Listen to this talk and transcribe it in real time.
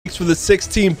for the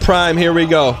 16 prime. Here we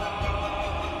go.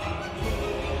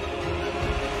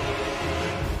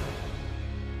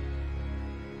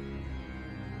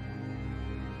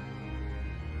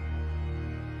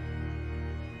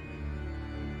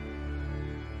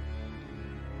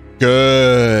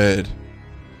 Good.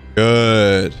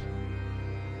 Good.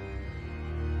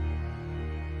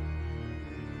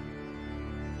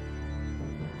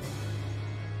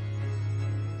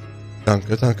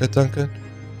 Danke, danke, danke.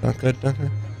 Danke,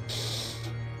 danke.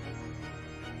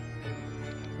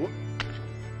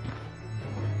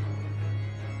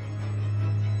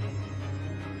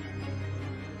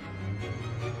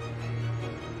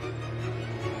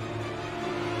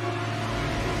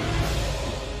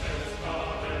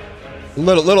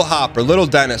 Little Hopper, little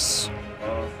Dennis.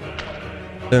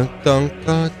 Dun, dun,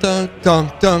 dun, dun,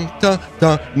 dun, dun, dun,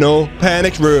 dun. No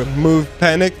panic, remove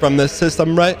panic from the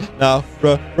system right now.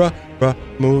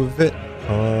 Move it.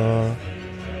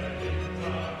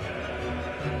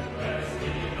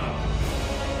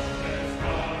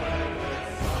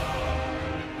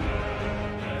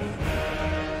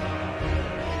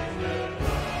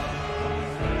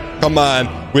 Come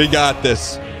on, we got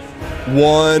this.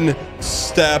 One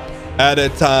step at a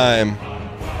time.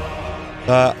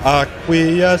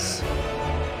 Aqueous.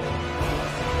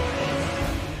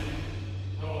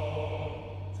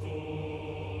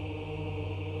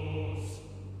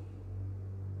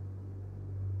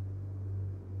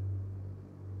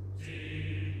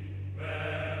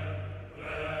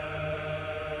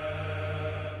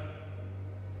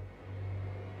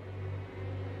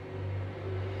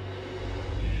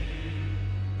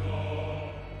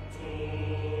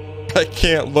 I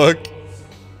can't look.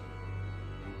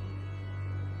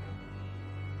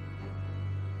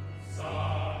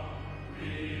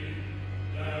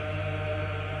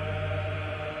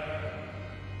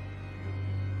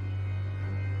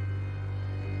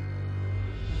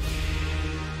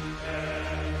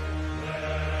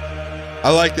 I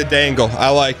like the dangle. I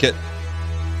like it.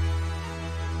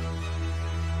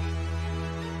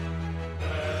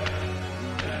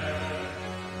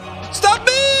 Stop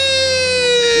me!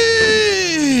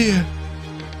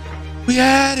 We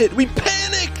had it. We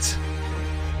panicked.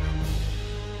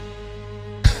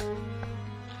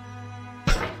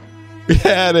 We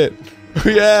had it.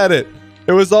 We had it.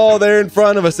 It was all there in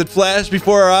front of us. It flashed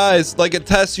before our eyes like a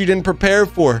test you didn't prepare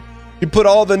for. You put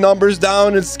all the numbers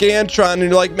down in Scantron and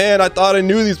you're like, man, I thought I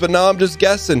knew these, but now I'm just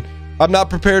guessing. I'm not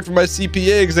prepared for my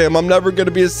CPA exam. I'm never going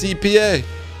to be a CPA.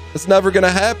 It's never going to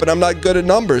happen. I'm not good at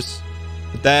numbers.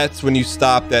 But that's when you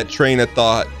stop that train of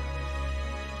thought.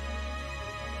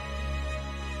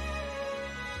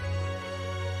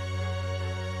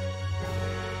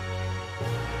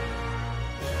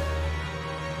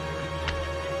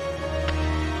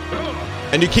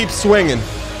 And you keep swinging.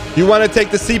 You want to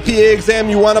take the CPA exam,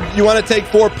 you want to take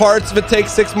 4 parts. If it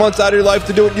takes 6 months out of your life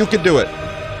to do it, you can do it.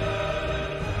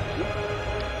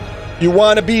 You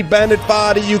want to beat Bennett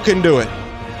Foddy, you can do it.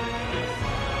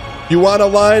 You want to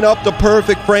line up the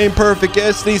perfect frame, perfect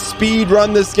SD, speed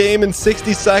run this game in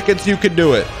 60 seconds, you can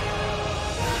do it.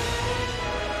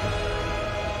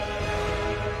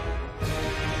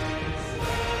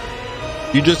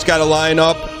 You just got to line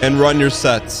up and run your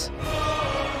sets.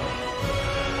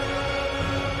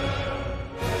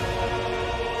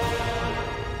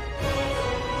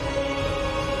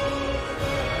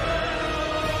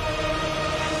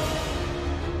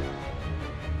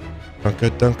 Dunka,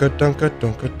 dunka, dunka,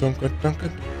 dunka, dunka, dunka.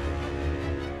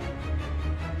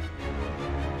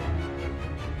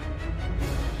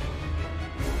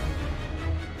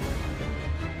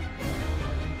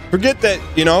 Forget that,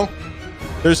 you know,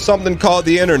 there's something called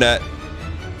the internet.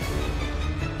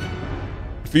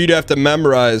 For you to have to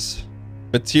memorize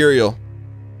material.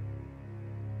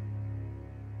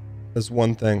 That's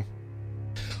one thing.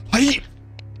 All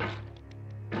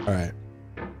right.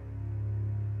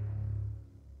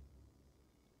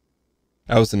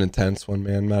 That was an intense one,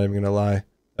 man. I'm not even gonna lie.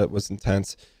 That was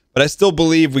intense. But I still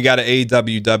believe we got an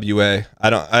AWWA. I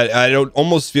don't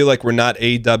almost feel like we're not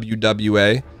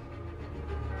AWWA.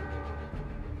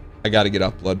 I gotta get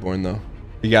up Bloodborne though.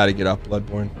 We gotta get up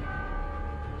Bloodborne.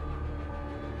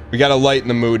 We gotta lighten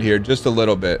the mood here just a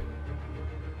little bit.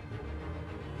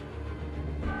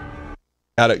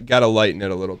 Gotta lighten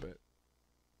it a little bit.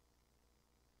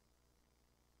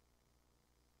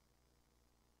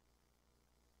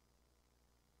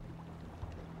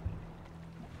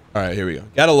 All right, here we go.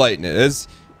 Gotta lighten it.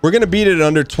 We're gonna beat it in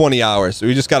under 20 hours, so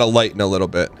we just gotta lighten a little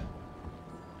bit.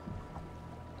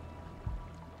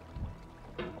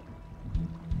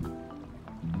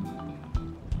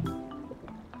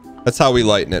 That's how we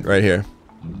lighten it right here.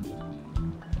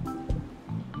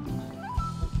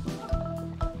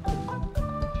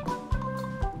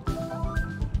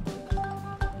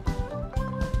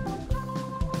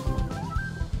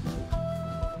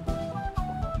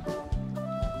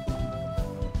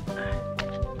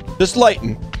 Just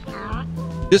lighten.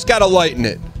 Just gotta lighten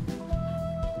it.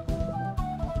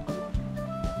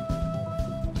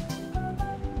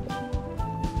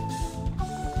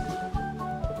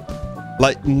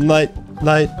 Lighten, lighten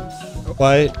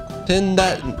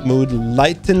that mood.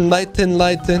 Lighten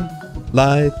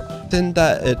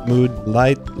that mood.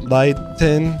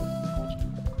 Lighten.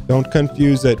 Don't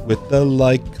confuse it with the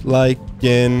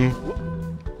liken.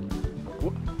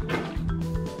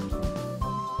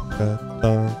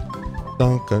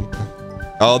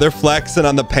 Oh, they're flexing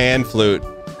on the pan flute.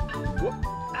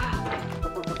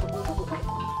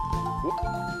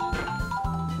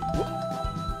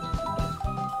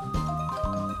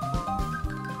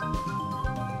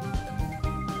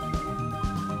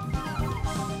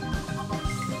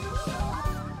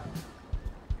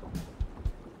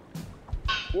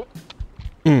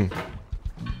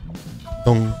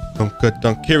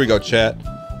 Dunk. Here we go, chat.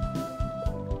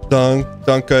 Dunk.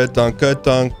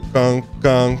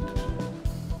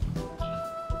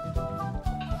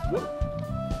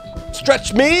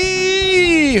 Stretch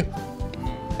me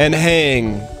and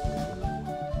hang.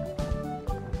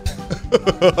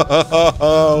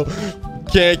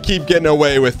 Can't keep getting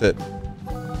away with it.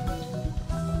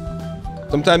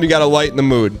 Sometimes you gotta lighten the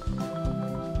mood.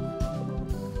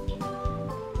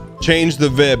 Change the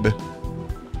vib.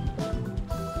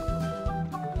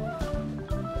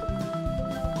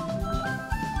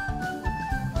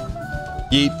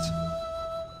 Yeet.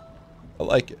 I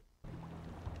like it.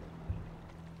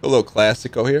 A little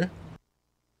classico here.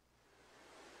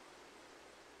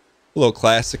 A little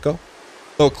classico.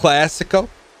 A little classico.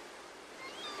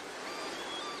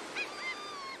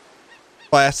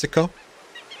 Classico.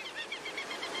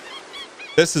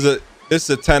 This is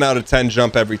a 10 out of 10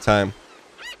 jump every time.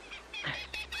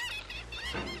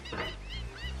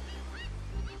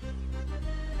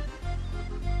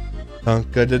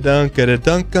 Dunk.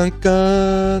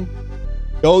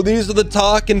 Yo, these are the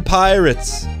talking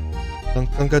pirates. Dunk,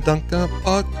 pog,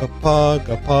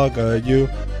 you.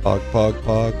 Pog.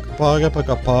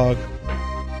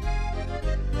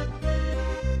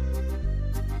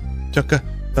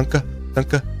 Dunka.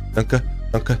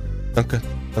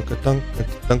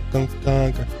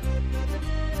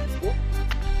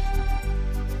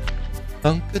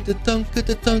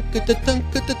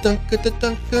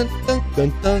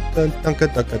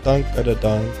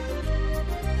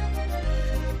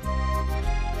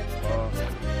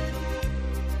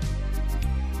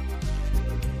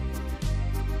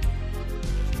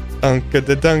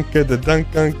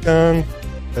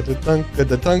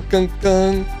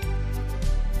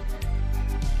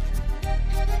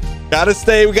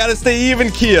 We gotta stay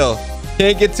even keel.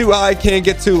 Can't get too high, can't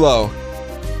get too low.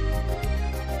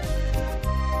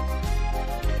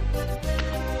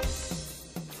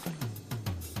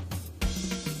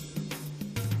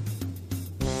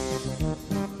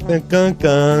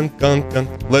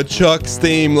 LeChuck's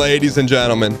theme, ladies and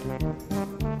gentlemen.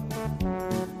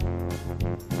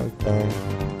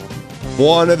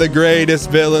 One of the greatest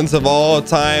villains of all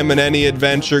time in any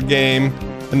adventure game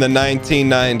in the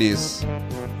 1990s.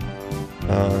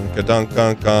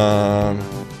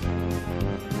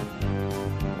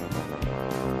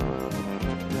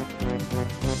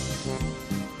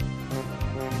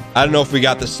 I don't know if we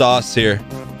got the sauce here.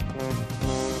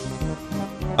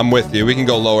 I'm with you. We can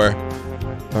go lower.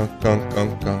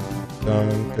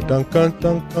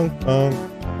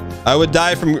 I would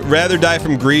rather die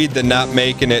from greed than not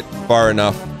making it far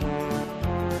enough.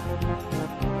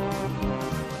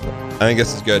 I think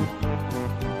this is good.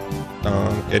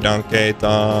 Donkey.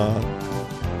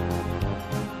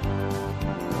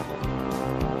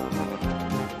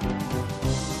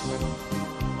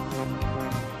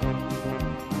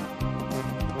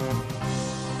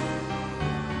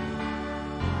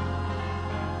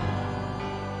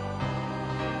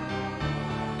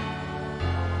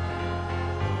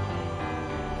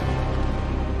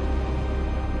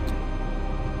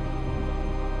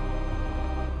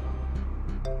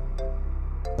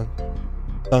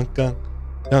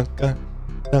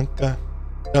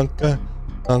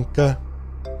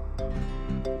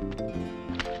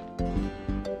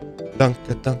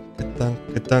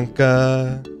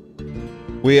 Dunka.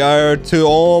 We are to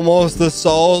almost the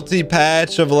salty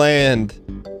patch of land.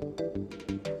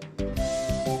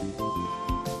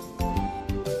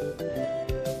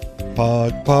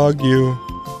 Pog you.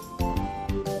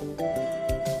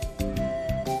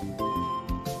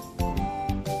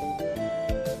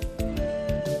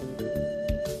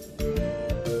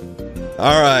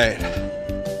 All right.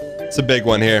 It's a big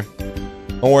one here.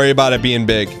 Don't worry about it being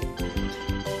big.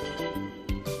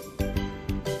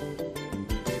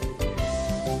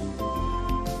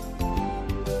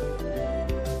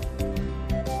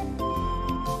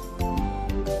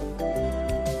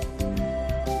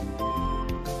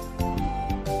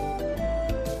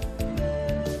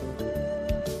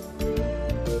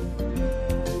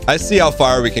 I see how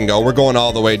far we can go. We're going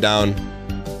all the way down.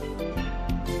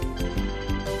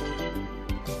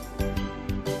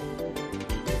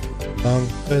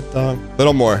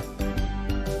 Little more.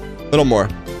 Little more.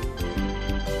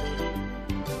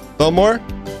 Little more.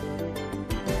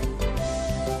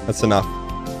 That's enough.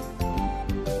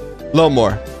 Little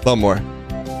more. Little more.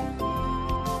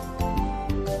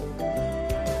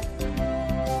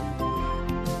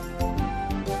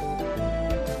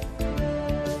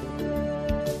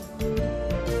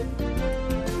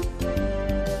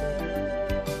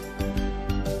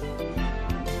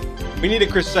 We need a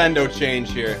crescendo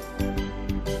change here.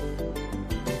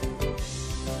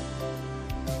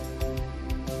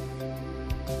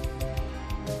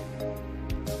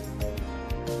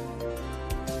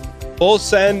 Full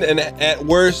send and at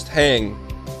worst hang.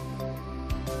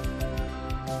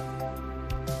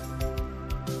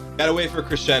 Gotta wait for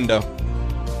crescendo.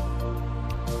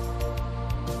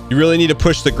 You really need to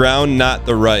push the ground, not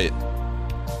the right.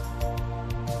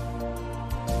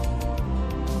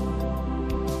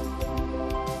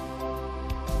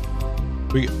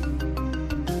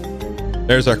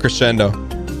 There's our crescendo.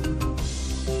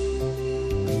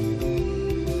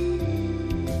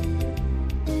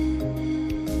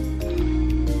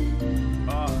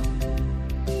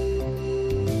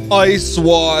 Ice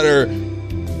water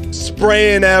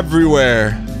spraying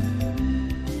everywhere.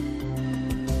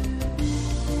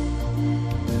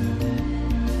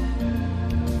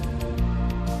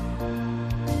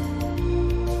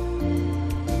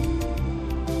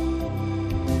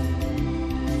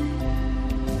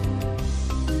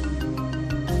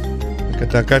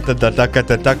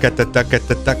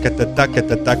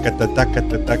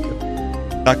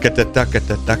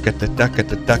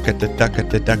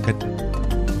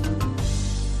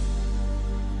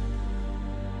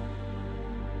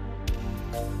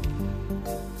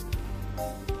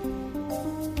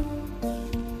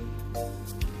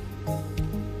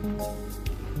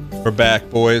 We're back,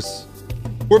 boys.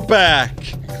 We're back.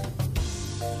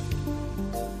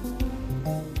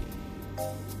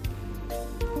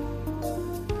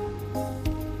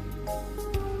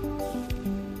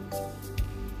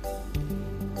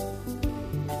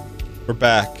 We're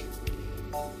back.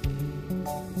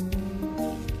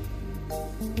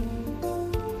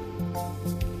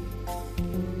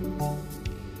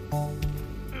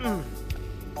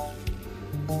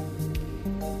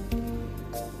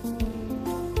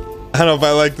 I don't know if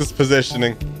I like this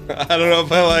positioning. I don't know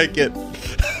if I like it.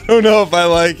 I don't know if I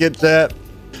like it, chat.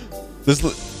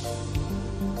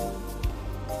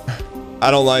 I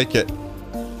don't like it.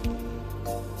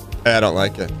 I don't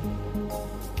like it.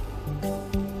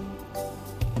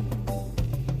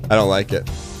 I don't like it.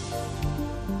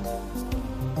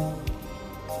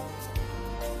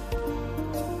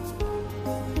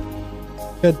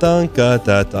 Ga-dunk,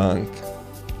 ga-da-dunk.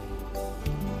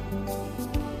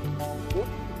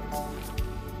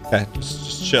 Okay,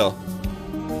 just chill.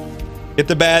 Get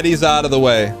the baddies out of the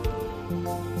way.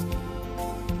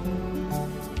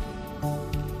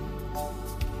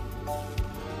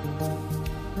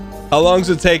 How long's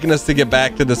it taking us to get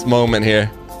back to this moment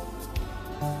here?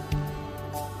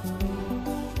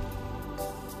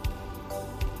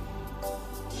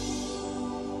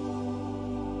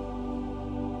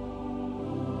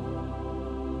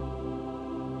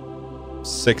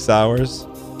 Six hours.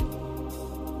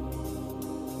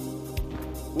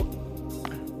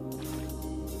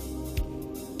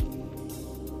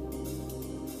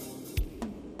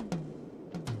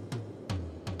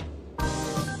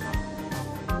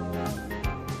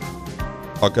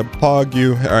 I can pog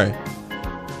you. All right.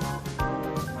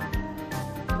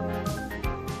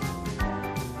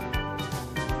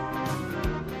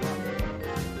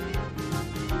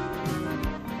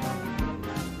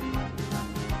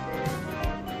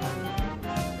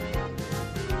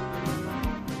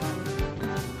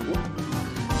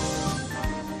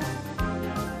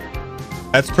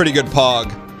 That's pretty good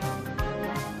pog.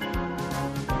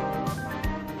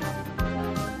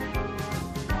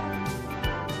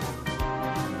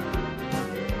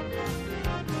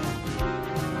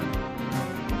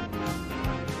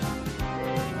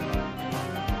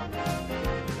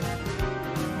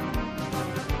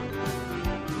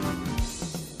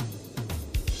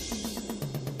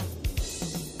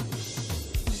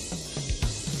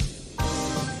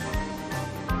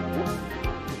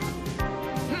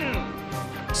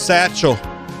 Satchel.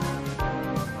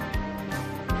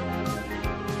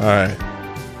 All right.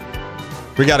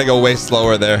 We got to go way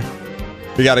slower there.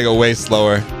 We got to go way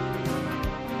slower.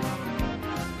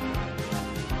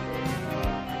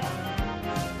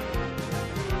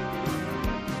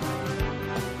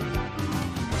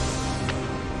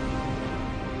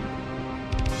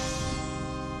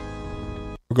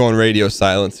 We're going radio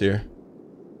silence here.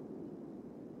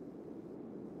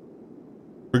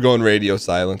 We're going radio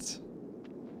silence.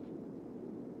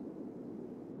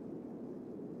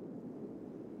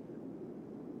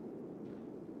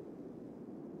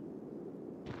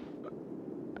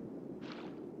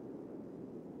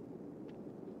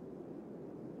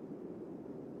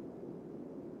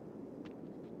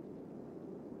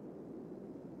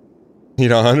 You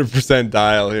know, 100%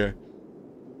 dial here.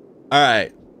 All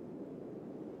right.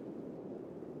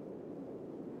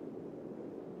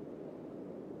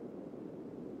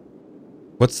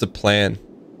 What's the plan?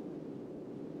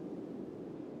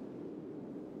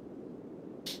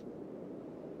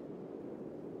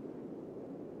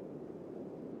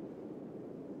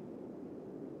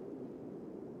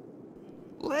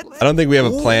 I don't think we have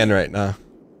a plan right now.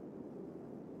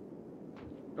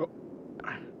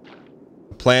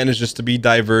 The plan is just to be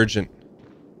divergent.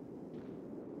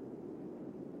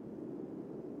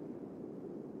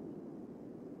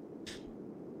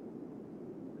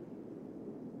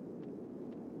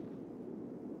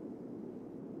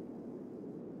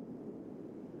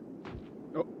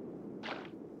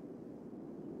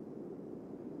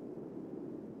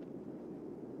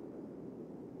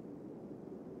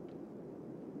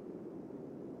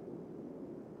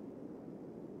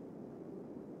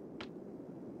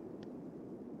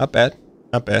 Not bad.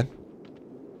 Not bad.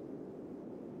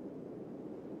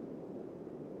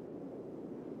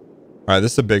 All right,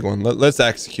 this is a big one. Let's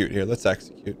execute here. Let's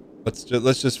execute. Let's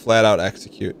just flat out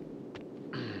execute.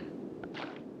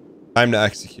 Time to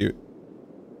execute.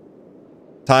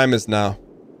 Time is now.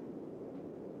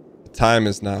 The time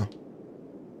is now.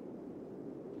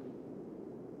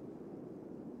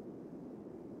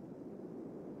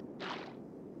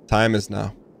 Time is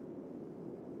now.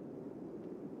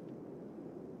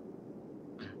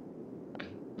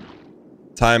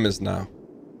 Time is now.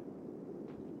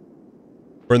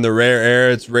 We're in the rare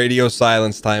air. It's radio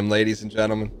silence time, ladies and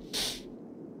gentlemen.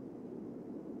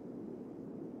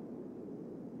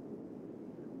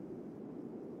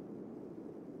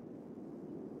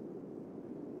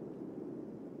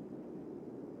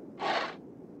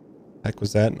 Heck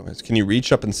was that noise? Can you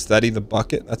reach up and steady the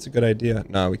bucket? That's a good idea.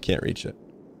 No, we can't reach it.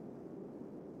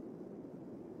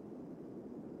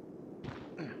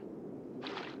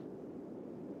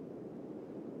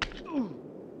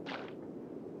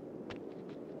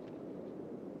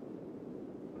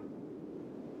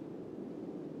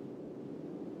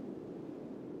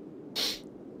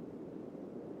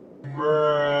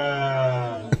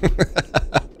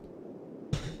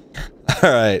 All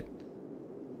right.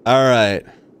 All right.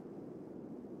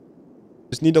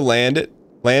 Just need to land it.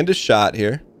 Land a shot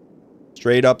here.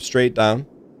 Straight up, straight down.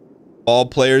 All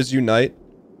players unite.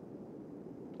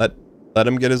 Let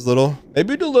him get his little...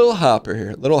 Maybe do a little hopper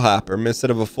here. Little hopper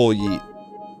instead of a full yeet.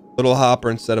 Little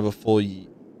hopper instead of a full yeet.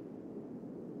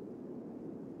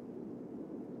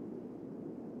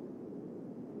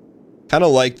 Kind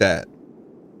of like that.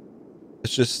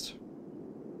 It's just...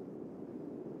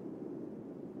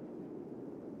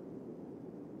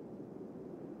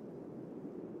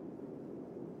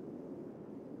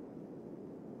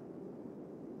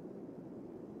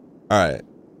 All right.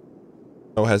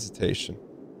 No hesitation.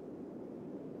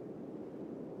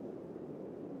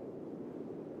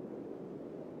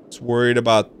 Just worried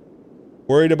about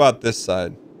this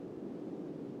side.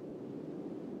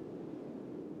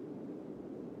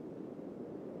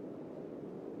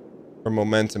 Or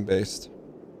momentum based.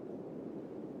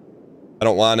 I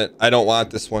don't want it. I don't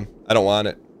want this one. I don't want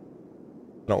it.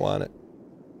 I don't want it.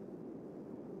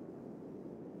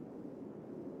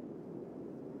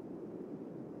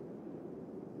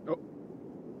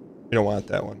 You don't want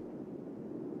that one.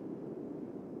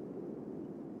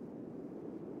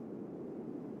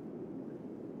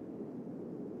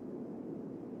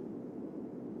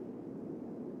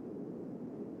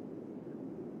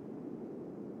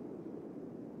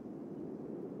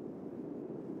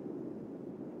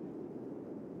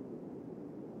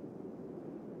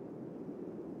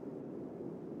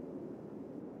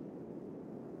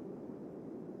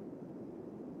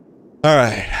 All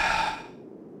right.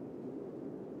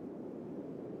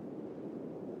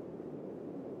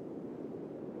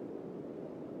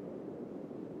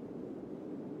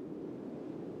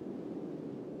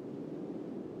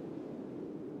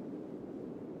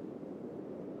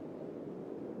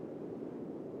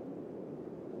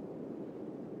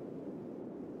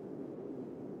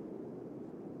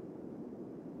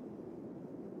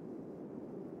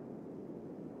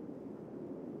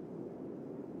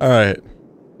 All right.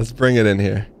 Let's bring it in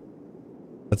here.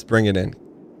 Let's bring it in.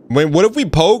 Wait, what if we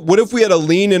poke? What if we had a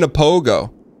lean in a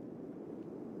pogo?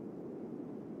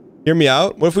 Hear me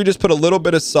out. What if we just put a little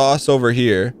bit of sauce over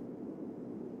here?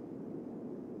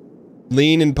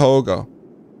 Lean and pogo.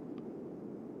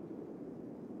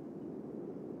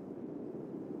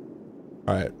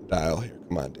 All right, dial here.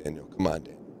 Come on, Daniel. Come on,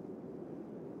 Daniel.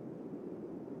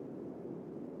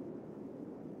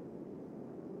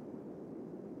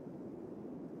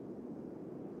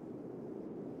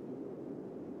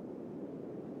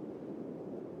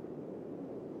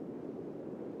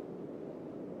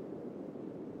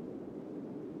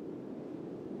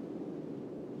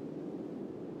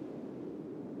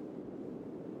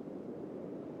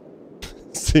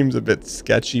 Seems a bit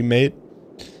sketchy, mate.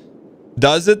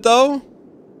 Does it though?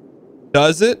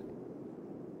 Does it?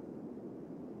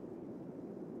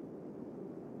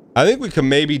 I think we can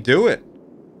maybe do it.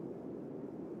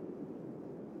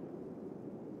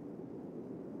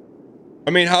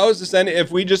 I mean, how is this any?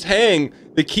 If we just hang,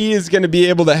 the key is going to be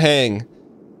able to hang.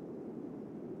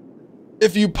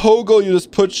 If you pogo, you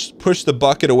just push the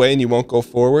bucket away and you won't go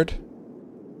forward.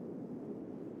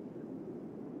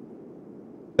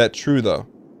 That true though.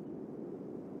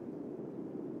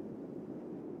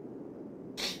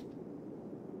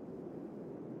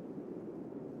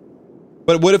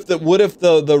 But what if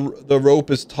the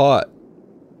rope is taut?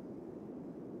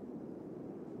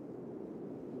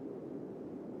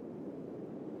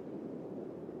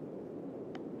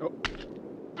 Oh.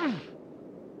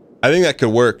 I think that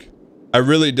could work. I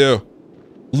really do.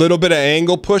 Little bit of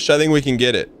angle push, I think we can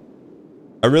get it.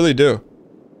 I really do.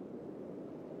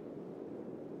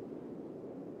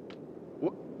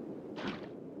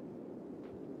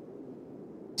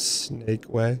 Snake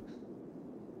way.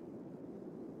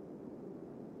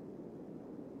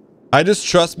 I just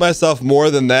trust myself more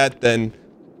than that than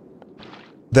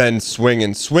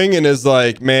swinging. Swinging is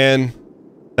like, man,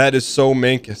 that is so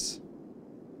Minkus.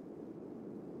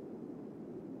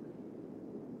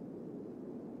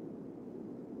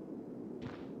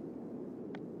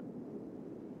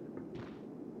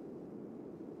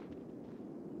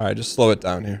 All right, just slow it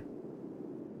down here.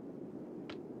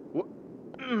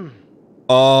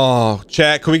 Oh,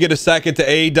 chat, can we get a second to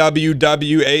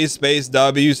AWWA space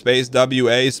W space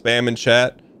WA spam in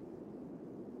chat?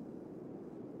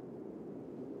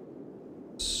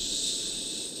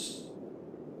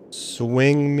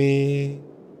 Swing me.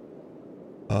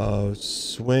 Oh,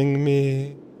 swing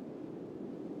me.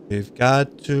 We've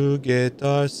got to get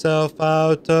ourselves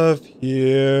out of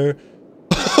here.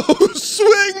 Oh,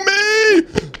 swing me!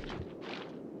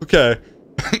 Okay.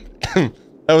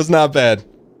 That was not bad.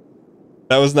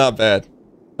 That was not bad.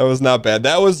 That was not bad.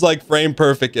 That was like frame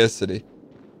perfecticity.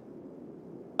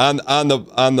 On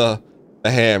the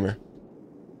hammer.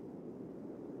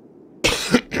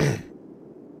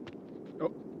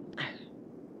 Oh.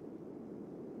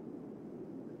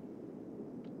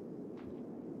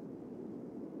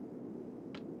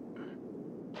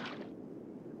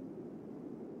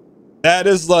 That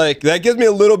is like, that gives me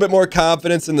a little bit more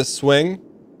confidence in the swing.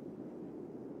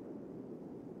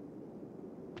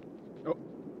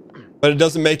 But it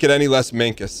doesn't make it any less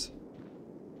Minkus.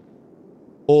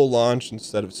 Full launch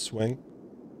instead of swing.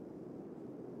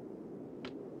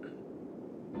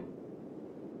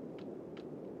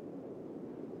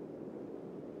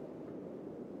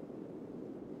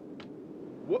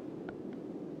 Whoop.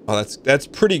 Oh, that's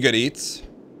pretty good eats.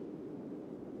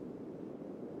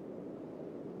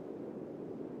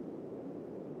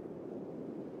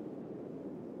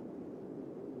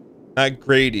 Not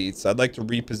great eats. I'd like to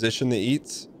reposition the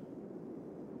eats.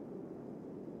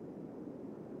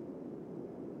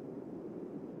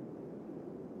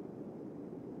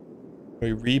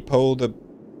 We repo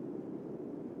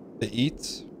the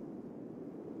eats.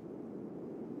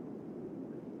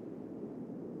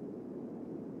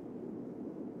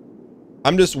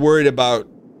 I'm just worried about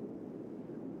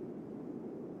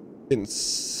getting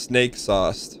snake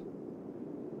sauced.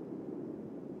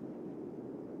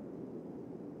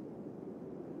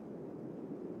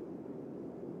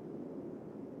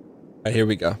 All right, here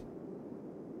we go.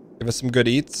 Give us some good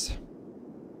eats.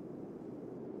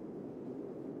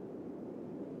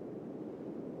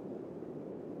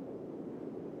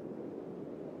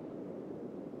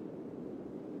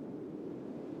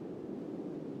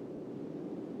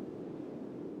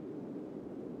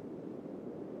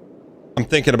 I'm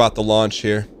thinking about the launch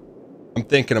here. I'm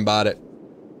thinking about it.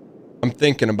 I'm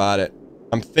thinking about it.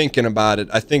 I'm thinking about it.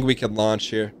 I think we can launch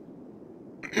here.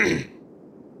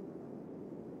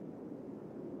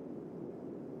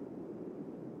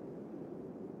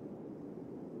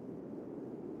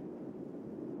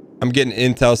 I'm getting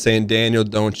intel saying, Daniel,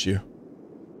 don't you?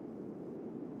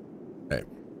 Okay.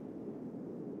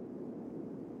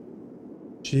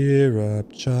 Cheer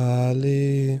up,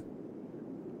 Charlie.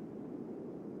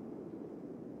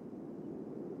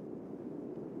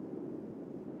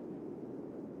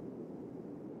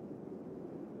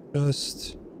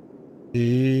 Just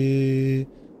be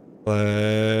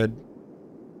glad.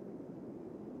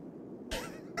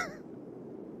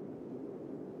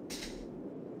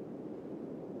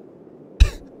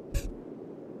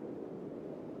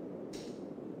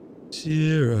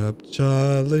 Cheer up,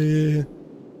 Charlie.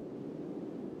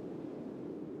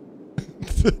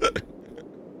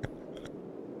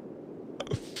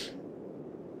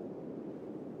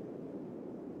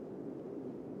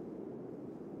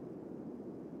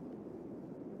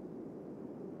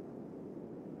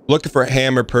 Looking for a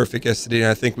hammer perfecticity, and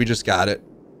I think we just got it.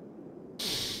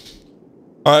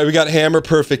 All right, we got hammer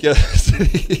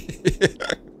perfecticity.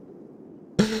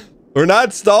 We're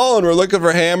not stalling. We're looking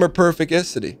for hammer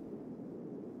perfecticity.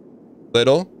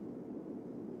 Little.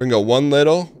 We're gonna go one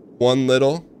little, one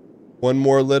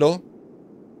more little.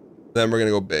 Then we're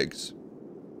gonna go bigs.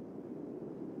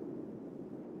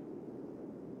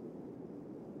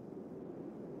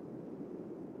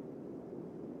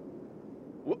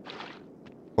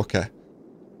 Okay.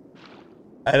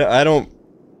 I don't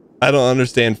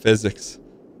understand physics.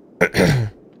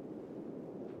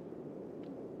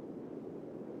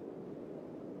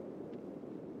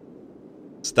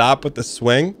 Stop with the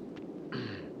swing.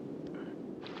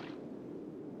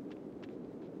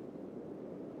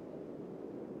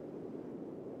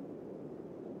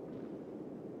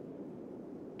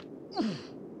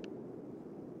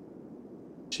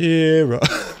 Cheer up,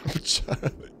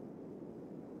 Charlie.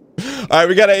 All right,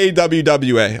 we got an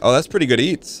AWWA. Oh, that's pretty good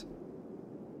eats.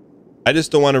 I just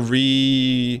don't want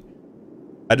to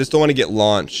I just don't want to get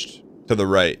launched to the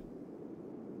right.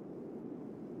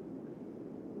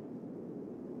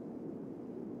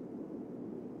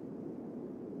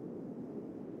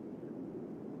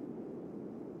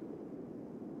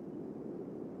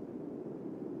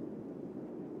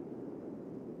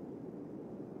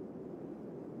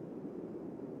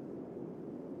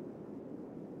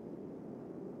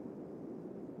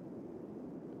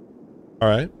 All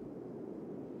right.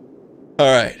 All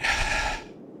right.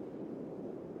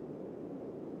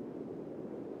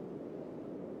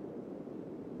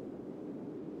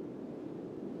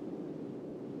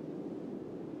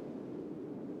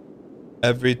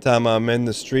 Every time I'm in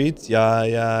the streets, yeah,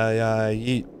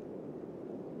 yeet.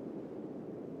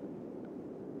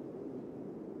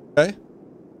 Okay.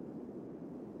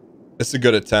 It's a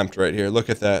good attempt right here.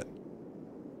 Look at that.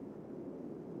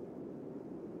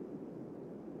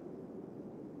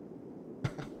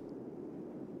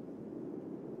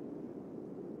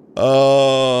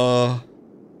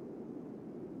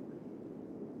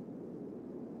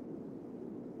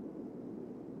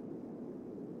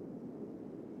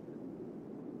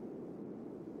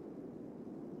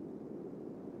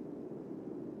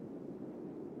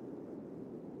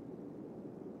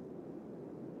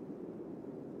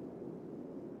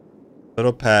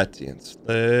 Little patience.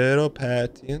 Little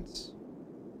patience.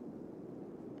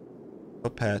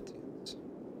 Little patience.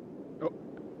 Oh.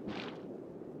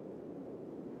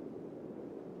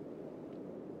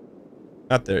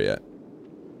 Not there yet.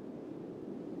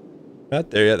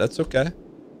 Not there yet. That's okay.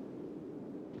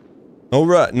 No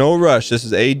rush. No rush. This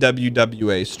is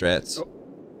AWWA strats. Oh.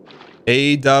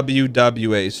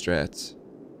 AWWA strats.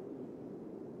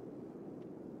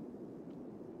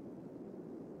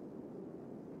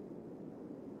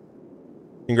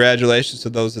 Congratulations to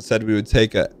those that said we would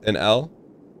take an L.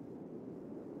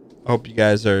 I hope you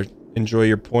guys enjoy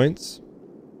your points.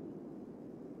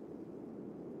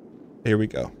 Here we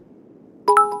go.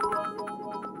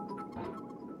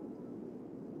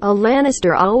 A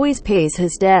Lannister always pays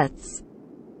his debts.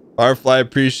 Firefly,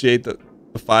 appreciate the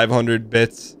 500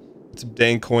 bits. Some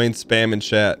dang coins spam in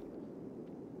chat.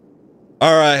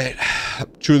 All right.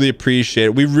 Truly appreciate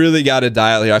it. We really got to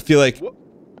dial here. I feel like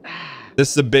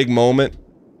this is a big moment.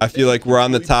 I feel like we're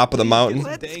on the top of the mountain.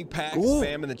 Dang pack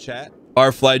spam in the chat.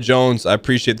 Firefly Jones, I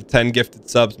appreciate the 10 gifted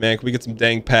subs, man. Can we get some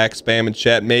dang pack spam in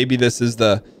chat? Maybe this is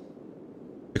the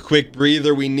quick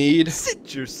breather we need.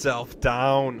 Sit yourself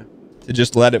down. To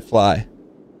just let it fly.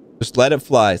 Just let it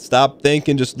fly. Stop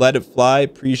thinking. Just let it fly.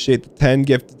 Appreciate the 10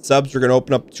 gifted subs. We're going to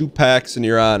open up 2 packs in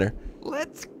your honor.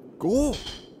 Let's go.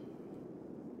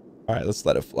 All right, let's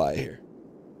let it fly here.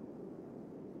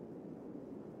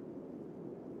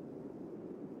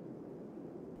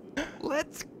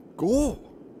 Let's go.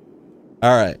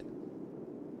 All right.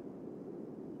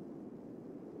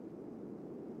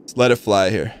 Let's let it fly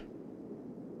here.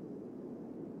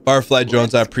 Firefly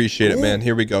Jones, I appreciate it, man.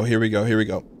 Here we go. Here we go. Here we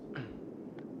go.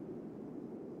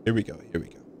 Here we go. Here we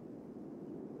go.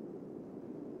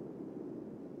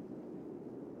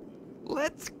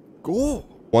 Let's go.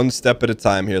 One step at a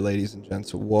time here, ladies and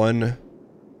gents. One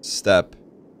step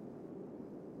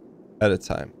at a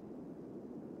time.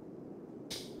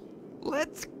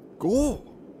 go.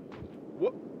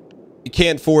 What? You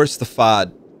can't force the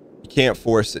FOD. You can't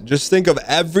force it. Just think of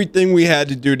everything we had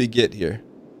to do to get here.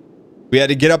 We had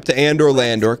to get up to Andor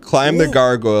Landor, climb the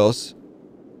gargoyles,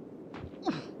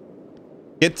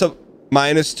 get to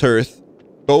Minus Tirth,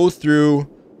 go through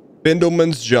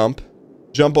Bindleman's jump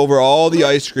over all the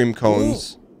ice cream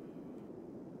cones,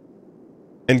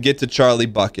 and get to Charlie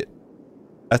Bucket.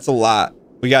 That's a lot.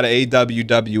 We got an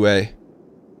AWWA.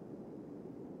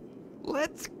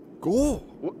 Let's go.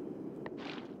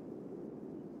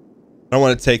 I don't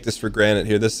want to take this for granted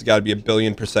here. This has got to be a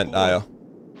 1,000,000,000% dial.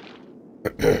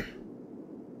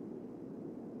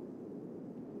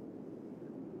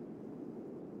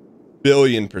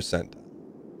 Billion%.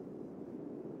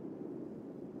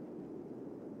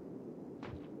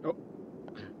 Oh.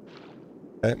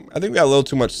 Okay. I think we got a little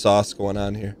too much sauce going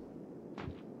on here.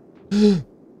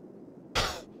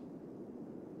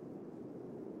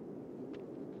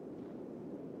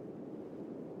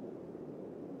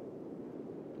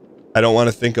 I don't want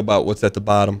to think about what's at the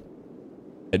bottom.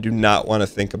 I do not want to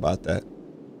think about that.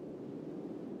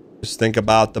 Just think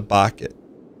about the bucket.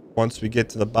 Once we get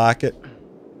to the bucket,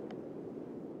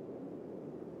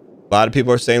 a lot of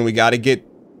people are saying we got to get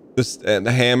this,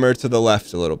 the hammer to the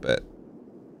left a little bit.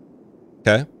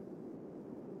 Okay.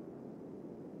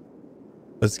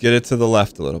 Let's get it to the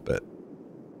left a little bit.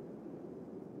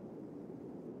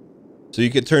 So you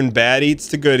could turn bad eats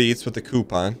to good eats with a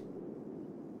coupon.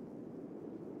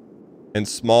 And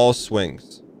small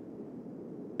swings.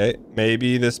 Okay,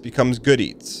 maybe this becomes good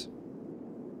eats.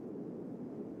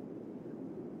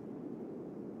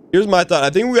 Here's my thought. I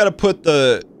think we got to put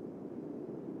the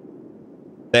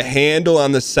handle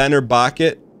on the center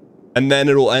bucket, and then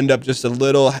it'll end up just a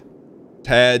little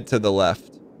tad to the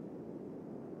left.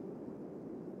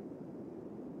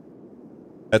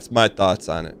 That's my thoughts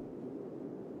on it.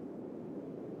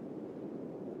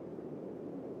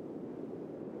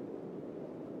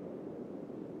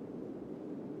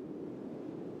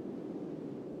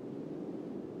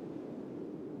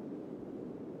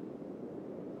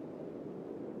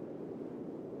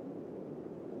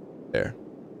 There.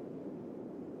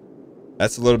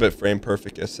 That's a little bit frame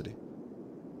perfecticity.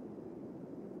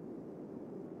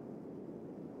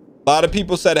 A lot of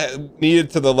people said it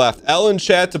needed to the left. L in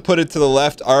chat to put it to the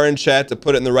left. R in chat to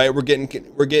put it in the right. We're getting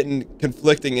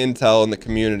conflicting intel in the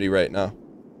community right now.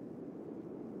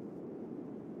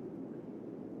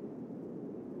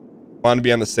 Want to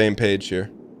be on the same page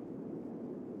here.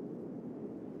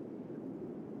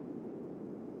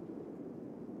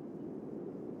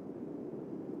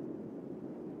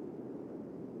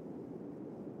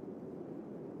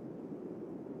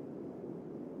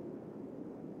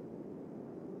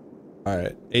 All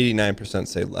right, 89%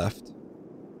 say left.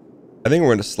 I think we're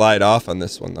going to slide off on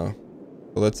this one, though.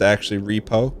 So let's actually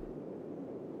repo.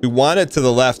 We want it to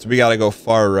the left. We got to go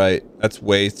far right. That's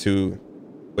way too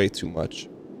much.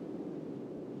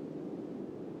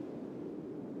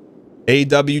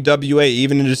 AWWA,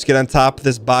 even to just get on top of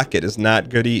this bucket is not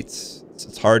good eats.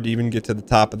 It's hard to even get to the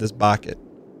top of this bucket.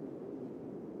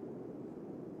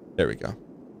 There we go.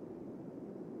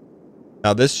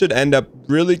 Now this should end up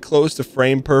really close to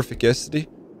frame perfecticity.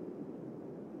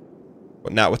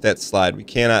 But not with that slide. We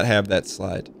cannot have that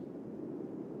slide.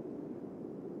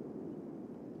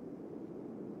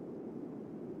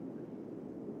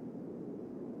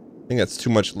 I think that's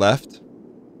too much left.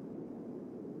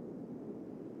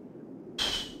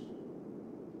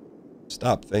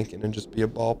 Stop thinking and just be a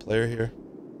ball player here.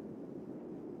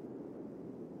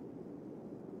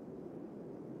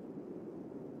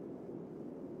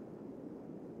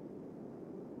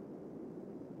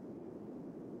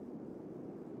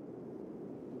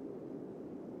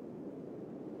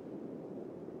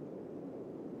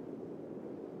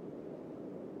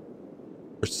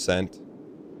 Percent.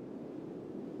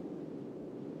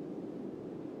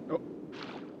 Oh.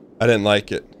 I didn't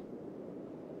like it.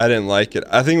 I didn't like it.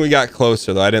 I think we got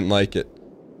closer though. I didn't like it.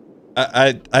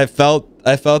 I felt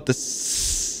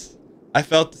this. I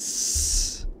felt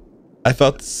this.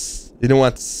 You don't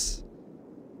want this.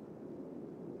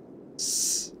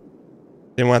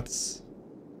 You don't want this.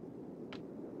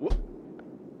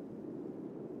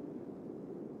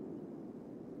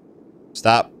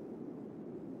 Stop.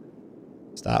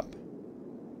 Stop.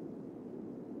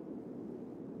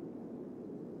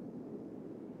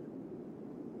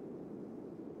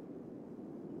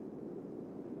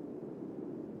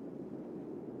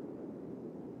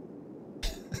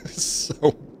 So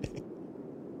mean.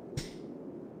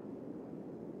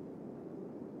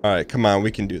 All right, come on. We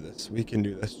can do this. We can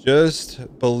do this.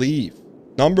 Just believe.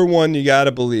 Number one, you got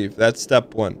to believe. That's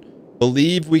step one.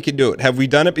 Believe we can do it. Have we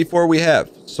done it before? We have.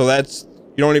 So that's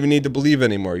You don't even need to believe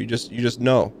anymore. You just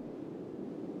know.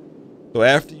 So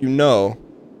after you know,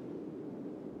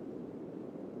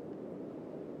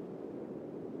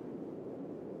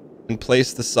 and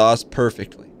place the sauce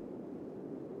perfectly.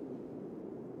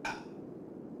 A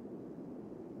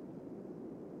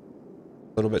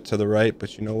little bit to the right,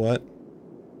 but you know what?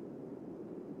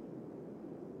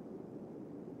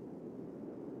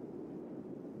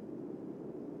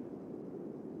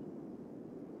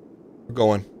 We're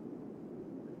going.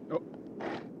 Oh.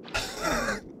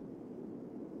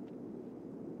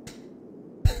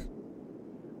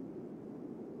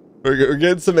 We're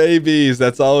getting some ABs.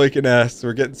 That's all we can ask.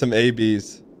 We're getting some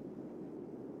ABs.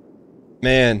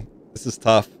 Man, this is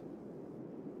tough.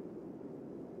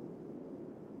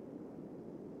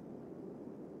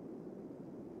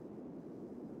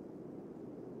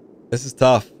 This is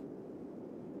tough.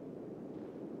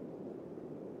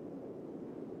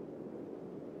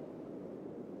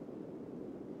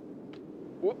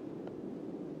 Whoop.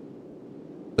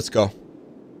 Let's go.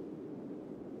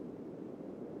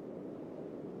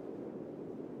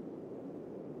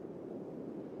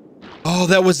 Oh,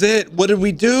 that was it. What did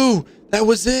we do? That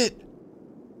was it.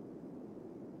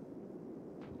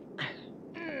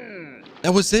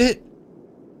 That was it.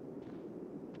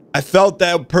 I felt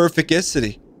that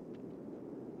perfecticity.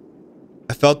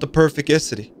 I felt the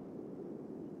perfecticity.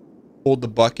 Hold the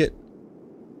bucket.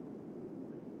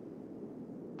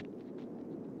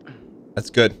 That's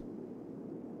good.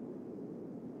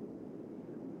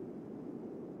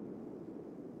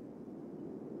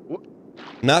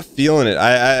 Not feeling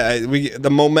it.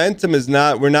 The momentum is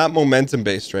not, we're not momentum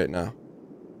based right now.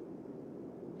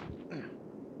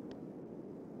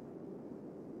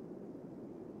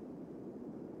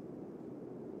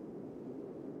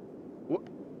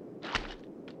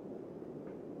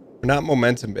 We're not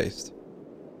momentum based.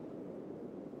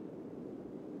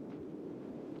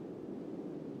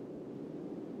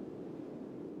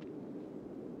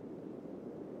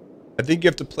 I think you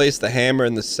have to place the hammer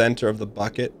in the center of the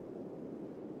bucket.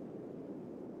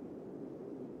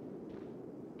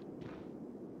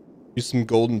 Use some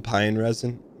golden pine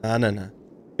resin. No.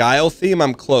 Guile theme,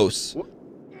 I'm close.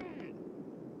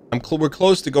 We're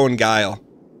close to going guile.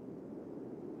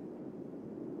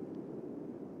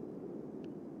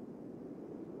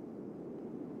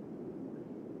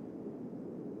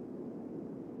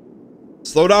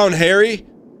 Slow down, Harry.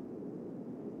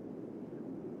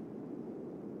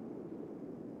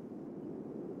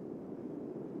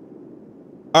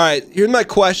 All right, here's my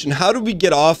question. How do we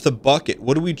get off the bucket?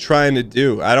 What are we trying to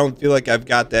do? I don't feel like I've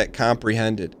got that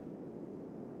comprehended.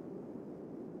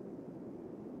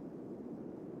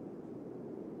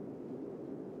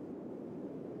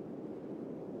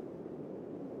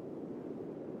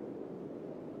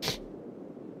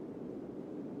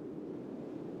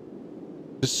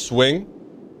 Just swing.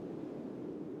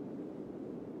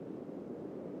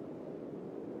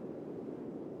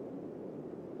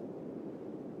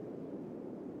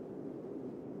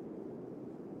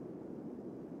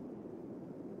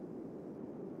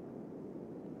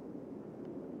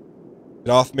 Get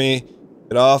off me.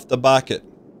 Get off the bucket.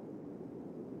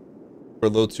 We're a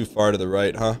little too far to the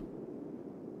right, huh?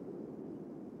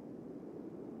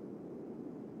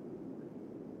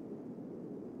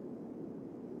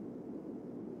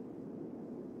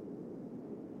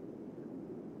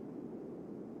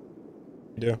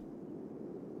 You do.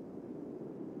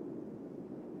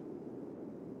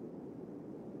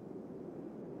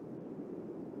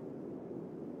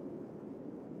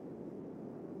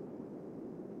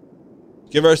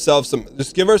 Give ourselves some,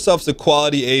 just give ourselves some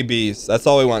quality ABs. That's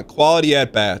all we want. Quality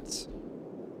at bats.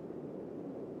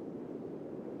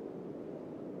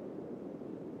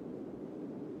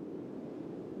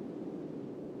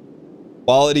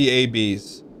 Quality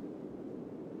ABs.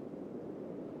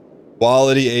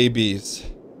 Quality ABs.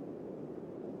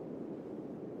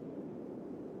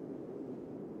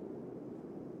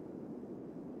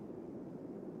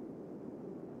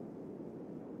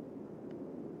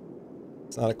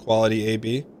 It's not a quality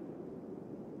AB.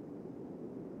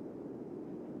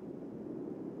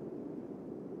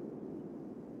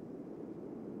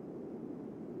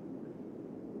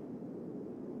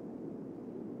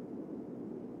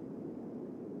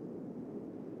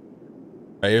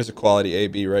 All right, here's a quality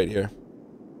AB right here.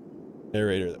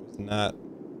 Narrator that was not.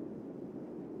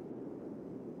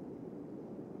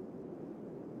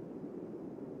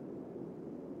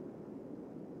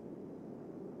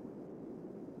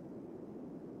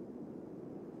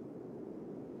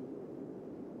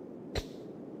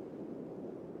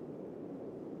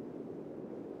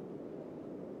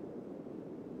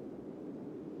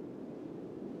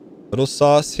 Little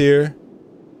sauce here.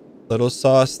 Little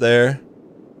sauce there.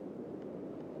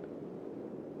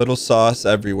 Little sauce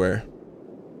everywhere.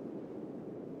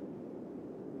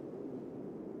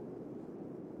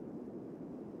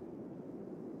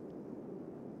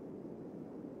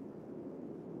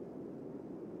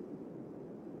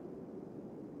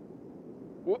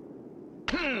 Whoop.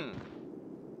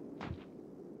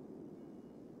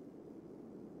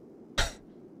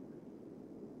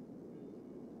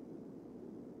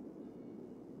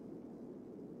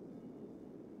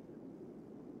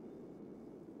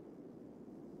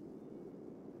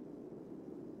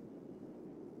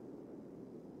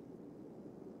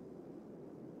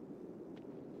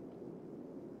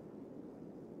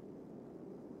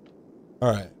 All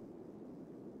right.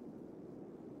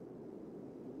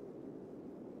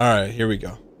 All right, here we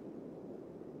go.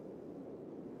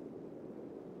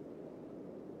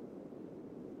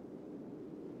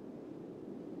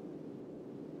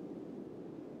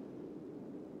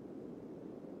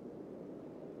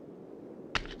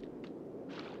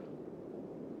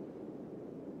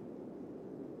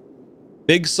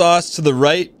 Big sauce to the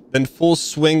right, then full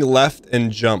swing left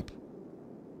and jump.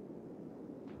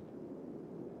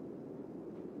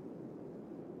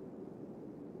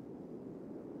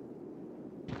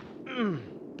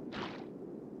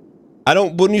 I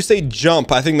don't, when you say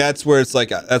jump, I think that's where it's like,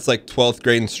 that's like 12th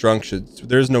grade instructions.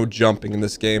 There's no jumping in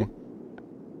this game.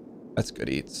 That's good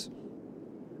eats.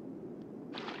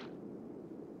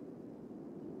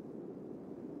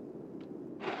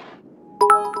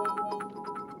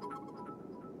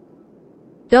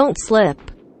 Don't slip.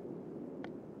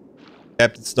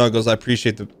 Captain Snuggles, I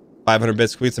appreciate the 500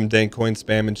 bits. Tweet some dang coin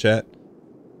spam in chat.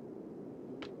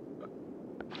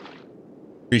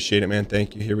 Appreciate it, man.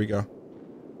 Thank you. Here we go.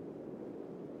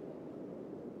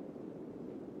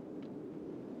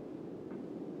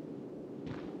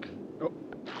 Oh.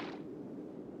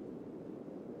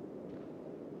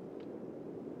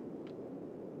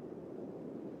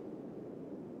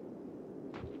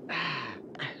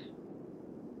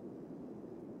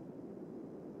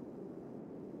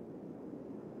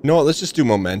 You know what? Let's just do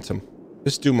momentum.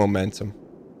 Just do momentum.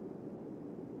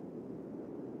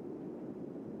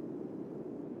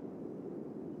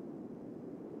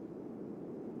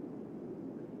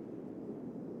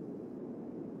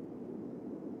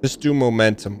 Just do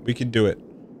momentum. We can do it.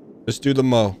 Just do the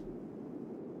mo.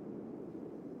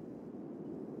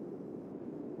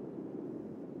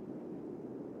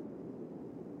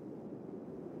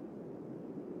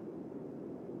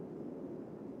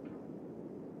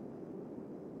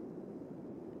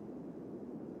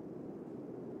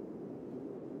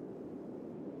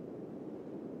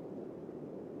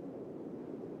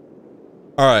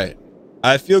 All right.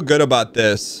 I feel good about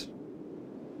this.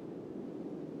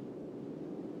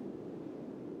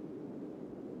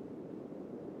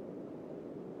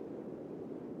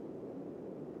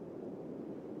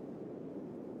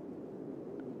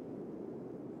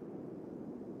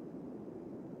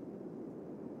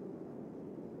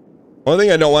 One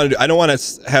thing I don't want to do, I don't want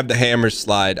to have the hammer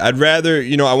slide. I'd rather,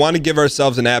 you know, I want to give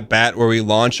ourselves an at-bat where we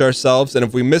launch ourselves, and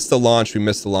if we miss the launch, we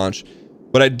miss the launch.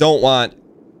 What I don't want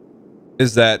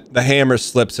is that the hammer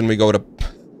slips and we go to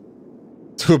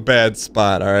a bad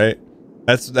spot, all right?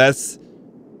 That's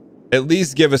at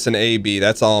least give us an AB.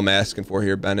 That's all I'm asking for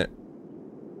here, Bennett.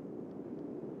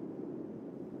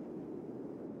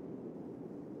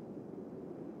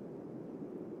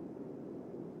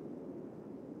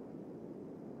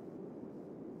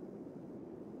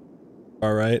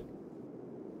 All right.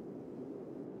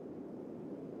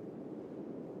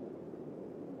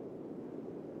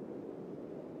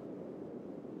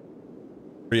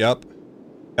 Hurry up.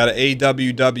 Got to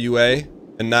AWWA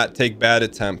and not take bad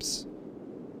attempts.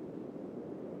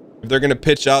 If they're going to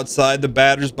pitch outside the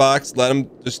batter's box, let them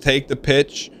just take the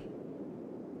pitch.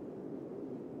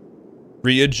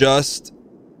 Readjust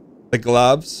the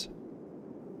gloves.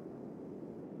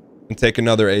 And take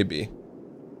another AB.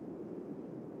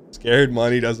 Scared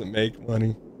money doesn't make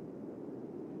money.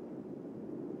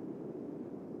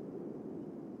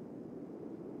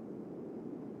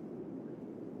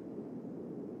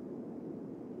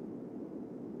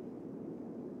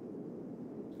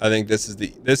 I think this is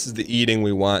the eating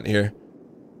we want here.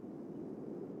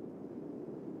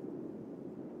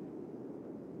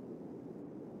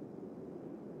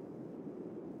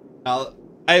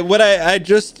 I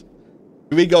just,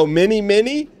 do we go Mini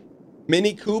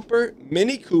Cooper,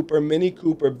 Mini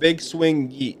Cooper, big swing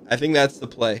yeet. I think that's the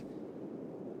play.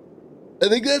 I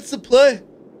think that's the play.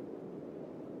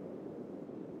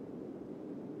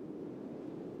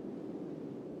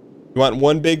 You want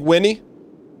one big Winnie?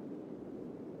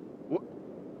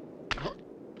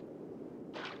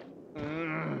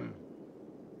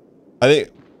 I think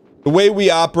the way we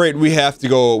operate, we have to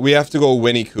go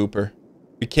Winnie Cooper.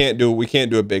 We can't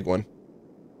do a big one.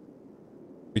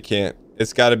 We can't.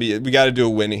 It's gotta be, we gotta do a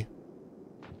Winnie.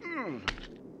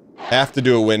 Have to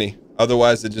do a Winnie.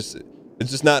 Otherwise it's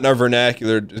just not in our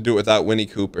vernacular to do it without Winnie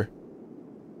Cooper.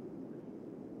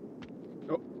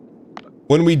 Oh.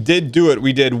 When we did do it,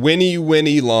 we did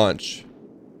Winnie launch.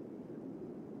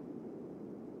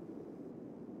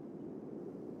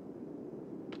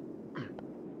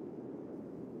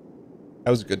 That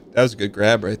was a good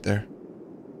grab right there.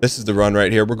 This is the run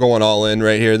right here. We're going all in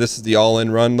right here. This is the all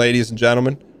in run, ladies and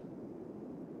gentlemen.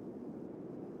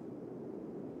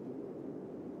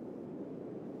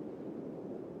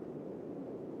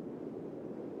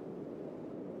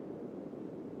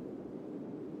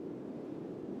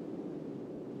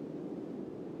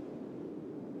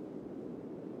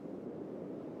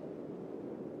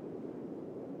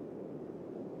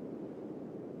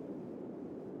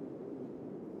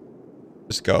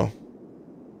 Just go.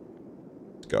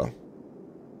 Let's go.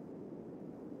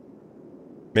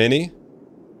 Minnie?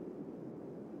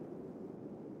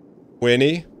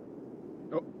 Winnie?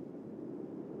 Oh.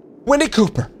 Winnie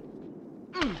Cooper.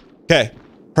 Okay.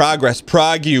 Progress.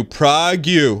 Prague you.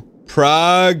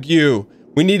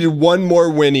 We needed one more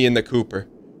Winnie in the Cooper.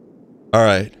 All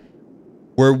right.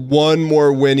 We're one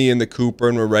more Winnie in the Cooper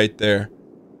and we're right there.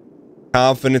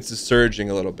 Confidence is surging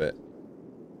a little bit.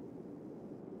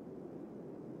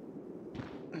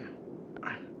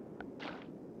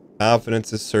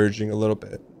 Confidence is surging a little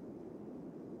bit.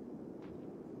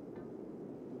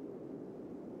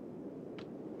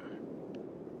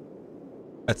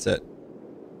 That's it.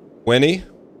 Winnie?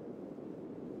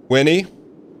 Winnie?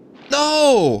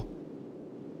 No!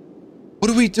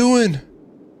 What are we doing?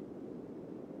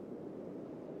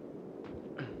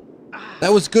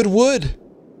 That was good wood.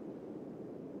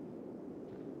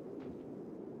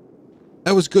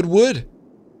 That was good wood.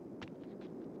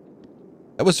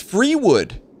 That was free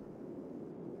wood.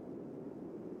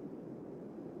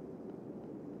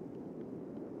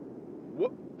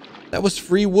 That was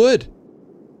free wood.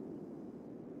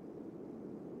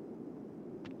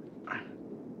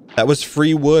 That was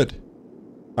free wood.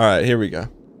 All right, here we go.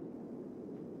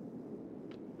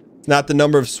 It's not the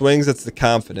number of swings, it's the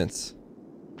confidence.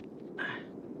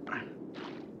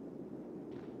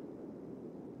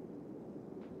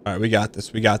 All right, we got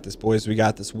this. We got this, boys. We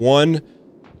got this. One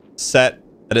set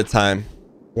at a time.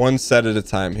 One set at a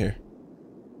time here.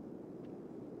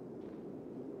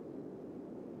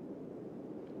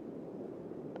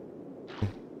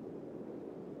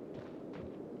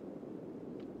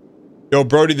 Yo,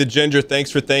 Brody the Ginger,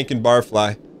 thanks for thanking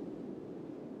Barfly.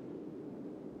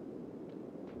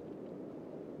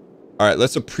 All right,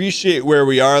 let's appreciate where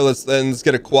we are. Let's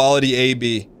get a quality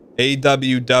AB.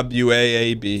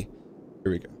 AWWAAB. Here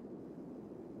we go.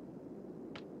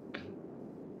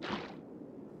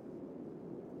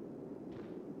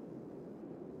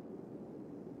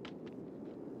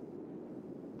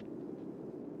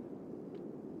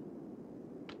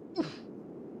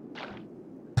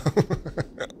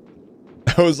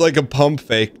 That was like a pump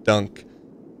fake dunk.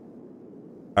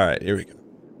 All right, here we go.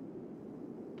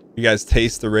 You guys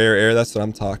taste the rare air? That's what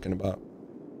I'm talking about.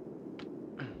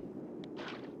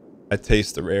 I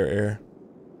taste the rare air.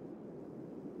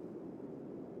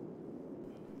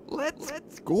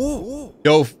 Let's go.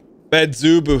 Yo, Fed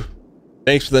Zubu.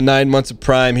 Thanks for the 9 months of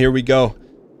Prime. Here we go.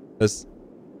 Let's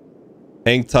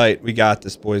hang tight. We got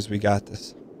this, boys. We got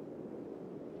this.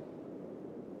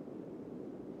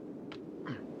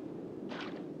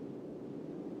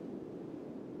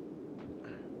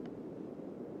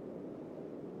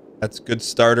 That's good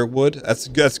starter wood. That's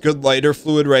good lighter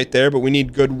fluid right there, but we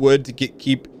need good wood to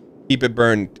keep it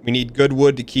burned. We need good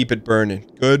wood to keep it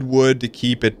burning. Good wood to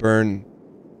keep it burning.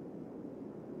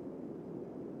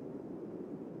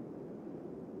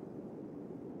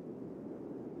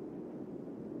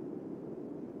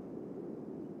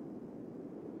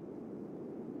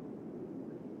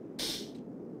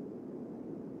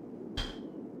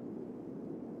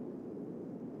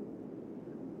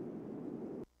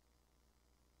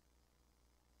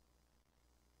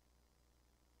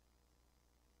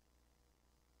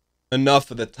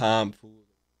 Enough of the tomfoolery.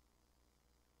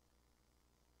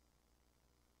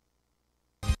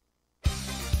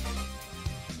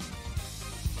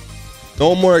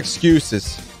 No more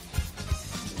excuses.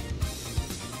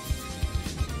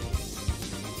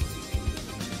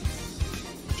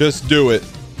 Just do it.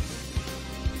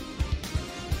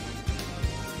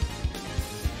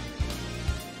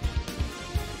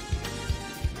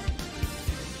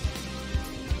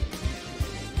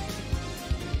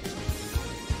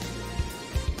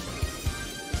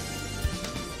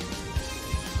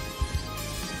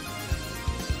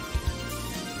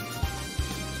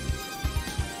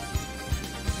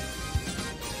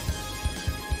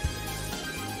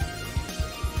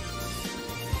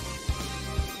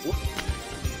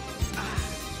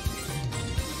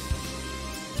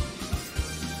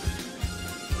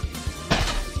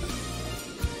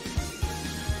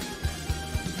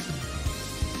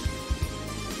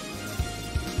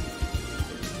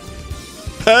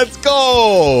 Let's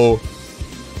go.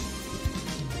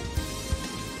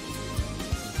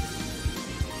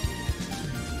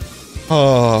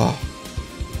 Oh.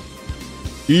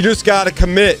 You just got to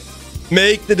commit.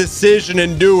 Make the decision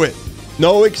and do it.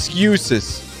 No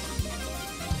excuses.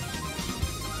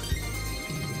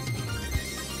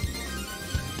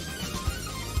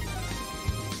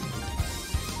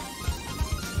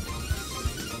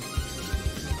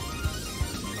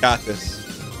 Got this.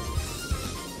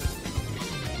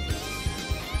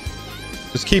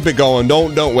 Just keep it going.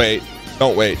 Don't wait.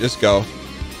 Don't wait. Just go.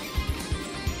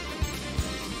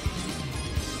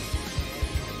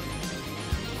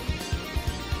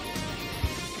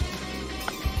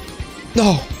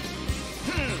 No.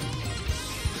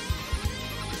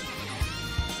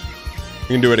 You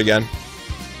can do it again.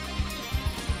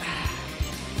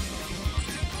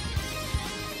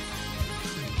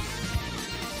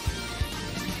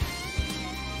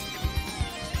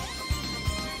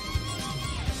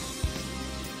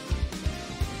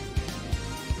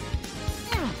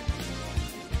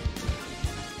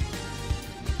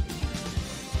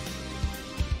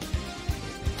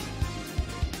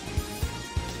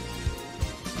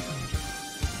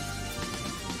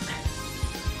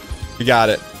 We got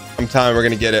it. I'm telling you, we're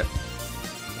gonna get it.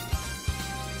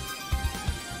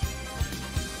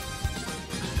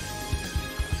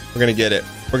 We're gonna get it.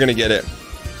 We're gonna get it.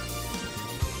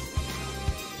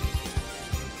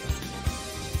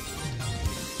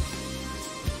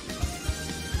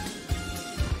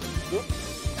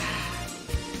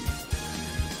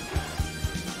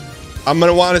 I'm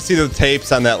gonna want to see the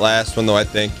tapes on that last one though, I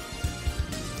think.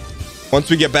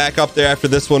 Once we get back up there after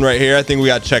this one right here, I think we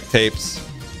got to check tapes.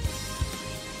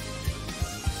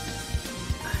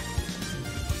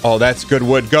 Oh, that's good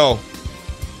wood. Go.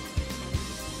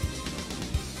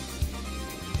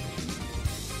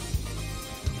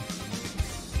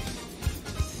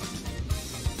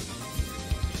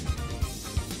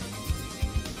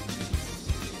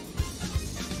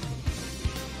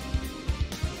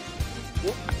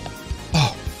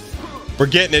 Oh, we're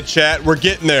getting it, chat. We're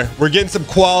getting there. We're getting some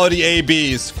quality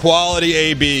ABs. Quality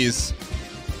ABs.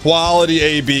 Quality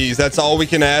ABs. That's all we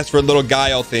can ask for a little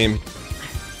Guile theme.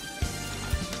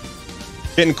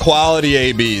 Getting quality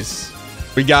ABs.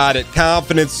 We got it.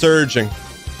 Confidence surging.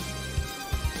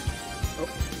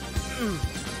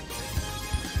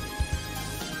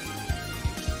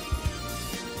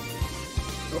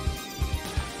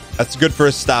 That's good for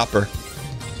a stopper.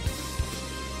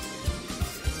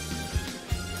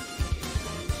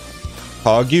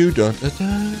 Hog you. Dun, dun,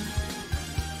 dun.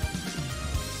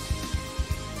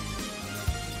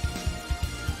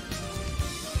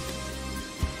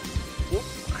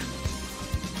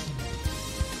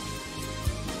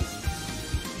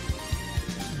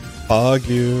 Hug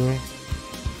you.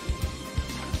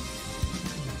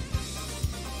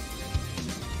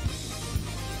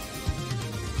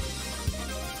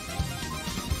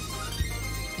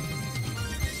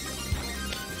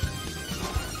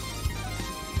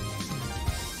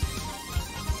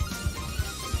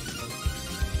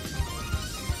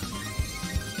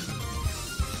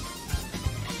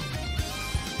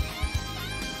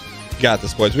 We got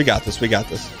this, boys. We got this. We got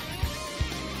this.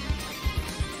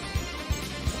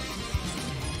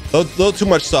 Little too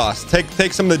much sauce.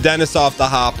 Take some of the Dennis off the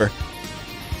hopper.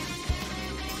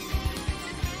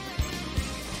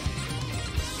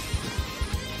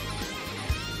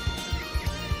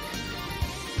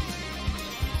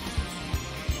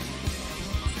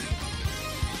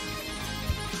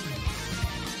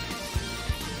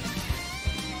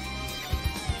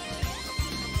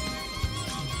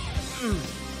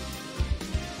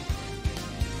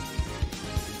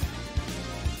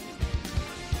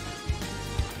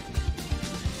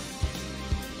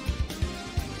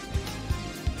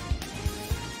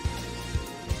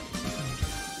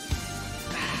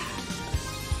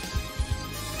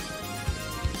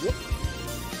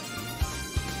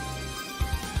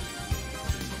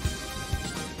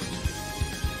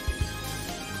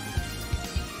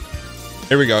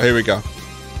 Here we go. Here we go.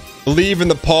 Believe in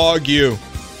the pog you.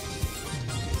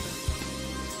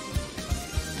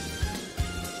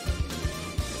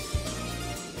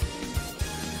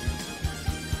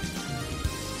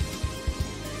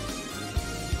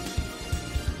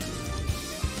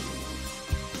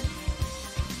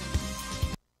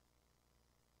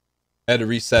 I had to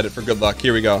reset it for good luck.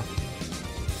 Here we go.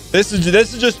 This is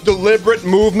just deliberate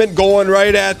movement going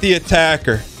right at the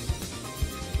attacker.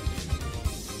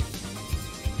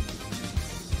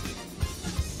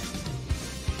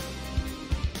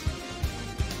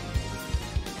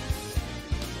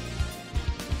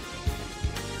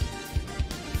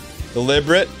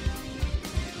 Deliberate.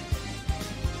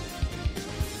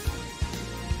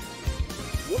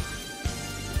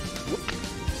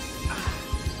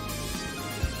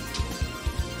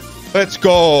 Let's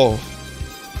go.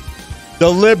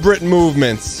 Deliberate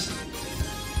movements.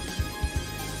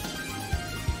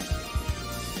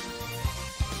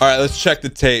 All right, let's check the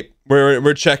tape.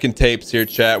 We're checking tapes here,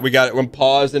 chat. We got it when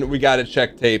pausing. We got to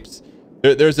check tapes.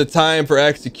 There's a time for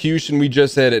execution. We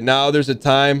just hit it. Now there's a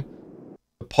time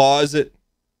to pause it.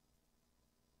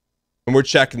 And we're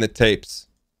checking the tapes.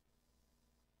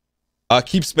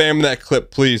 Keep spamming that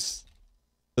clip, please.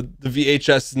 The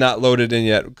VHS is not loaded in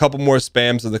yet. A couple more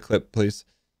spams of the clip, please.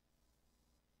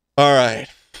 All right.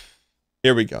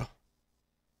 Here we go.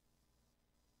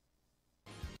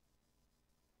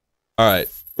 All right.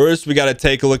 First, we got to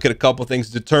take a look at a couple things.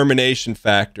 Determination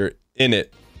factor in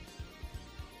it.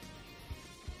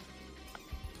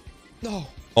 No.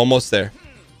 Almost there.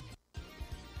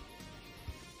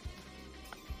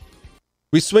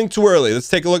 We swing too early. Let's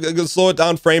take a look. Let's slow it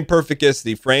down. Frame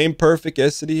perfecticity. Frame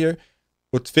perfecticity here.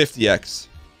 What's 50x?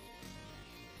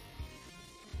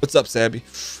 What's up, Sabby?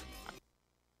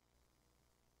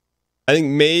 I think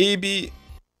maybe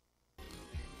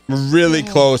really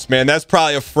close, man. That's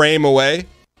probably a frame away.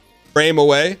 Frame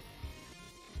away.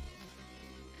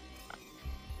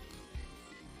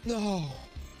 No.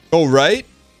 Go right.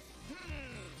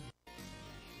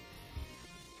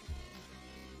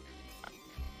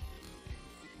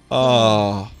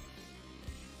 Oh.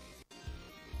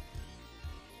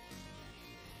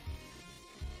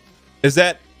 Is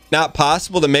that not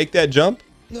possible to make that jump?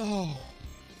 No.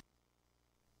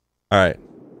 All right.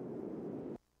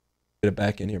 Get it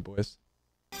back in here, boys.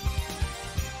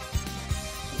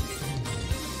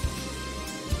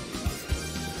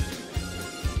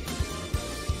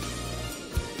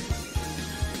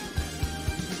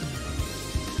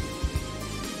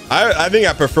 I think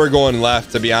I prefer going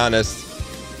left, to be honest.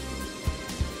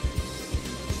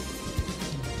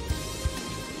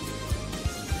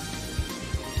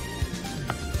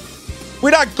 We're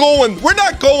not going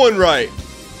right.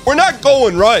 We're not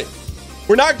going right.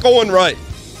 We're not going right.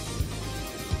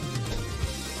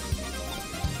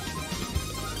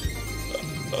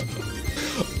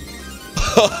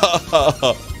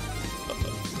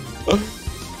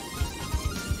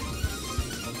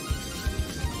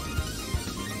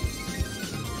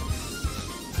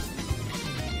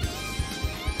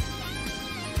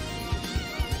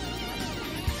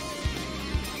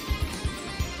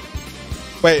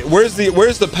 Wait, where's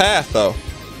the path though?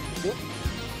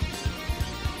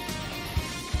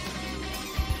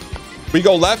 We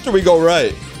go left or we go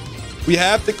right? We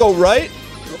have to go right?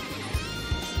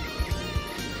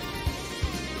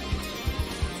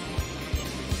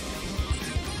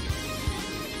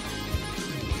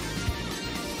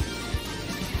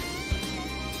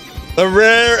 The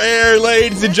rare air,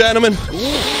 ladies and gentlemen.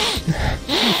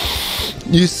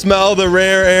 You smell the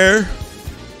rare air?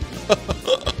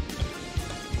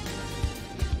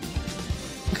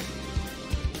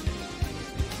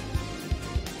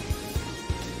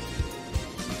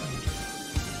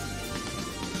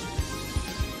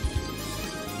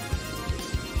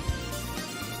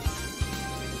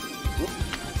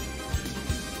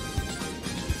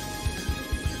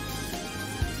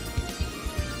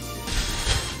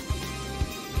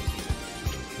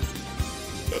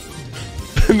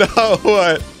 Now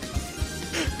what?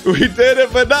 We did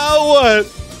it, but now what?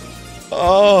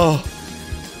 Oh.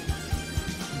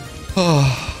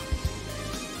 Oh.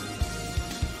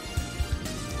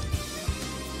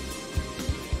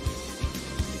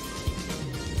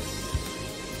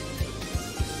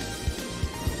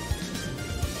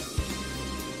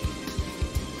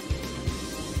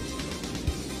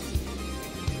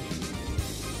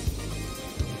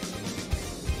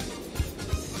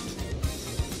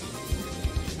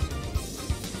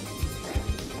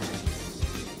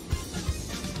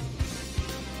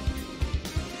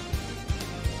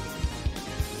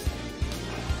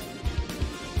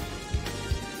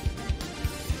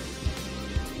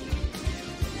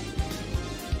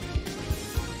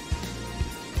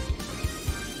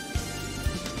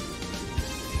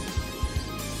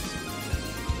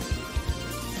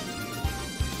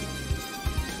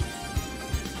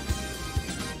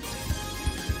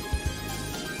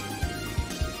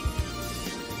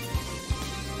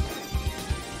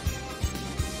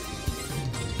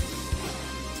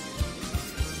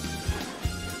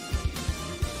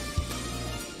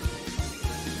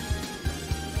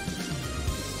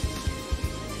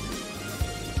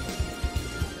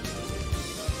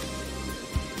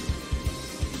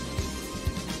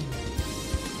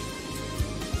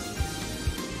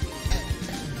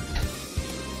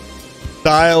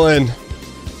 Dial in.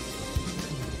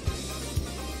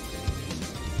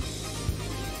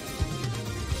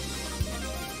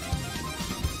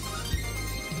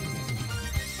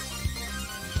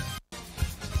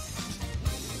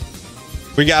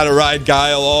 We gotta ride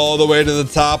Guile all the way to the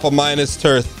top of minus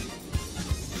Turth.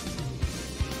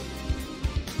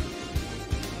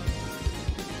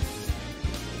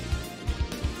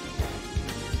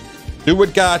 Do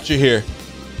what got you here.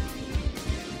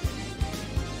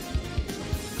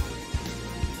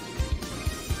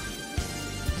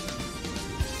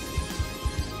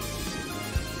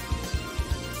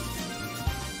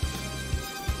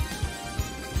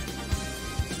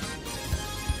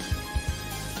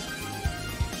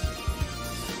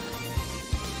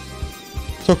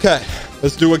 It's okay.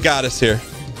 Let's do what got us here.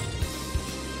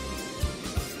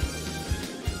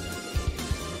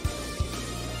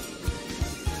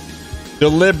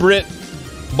 Deliberate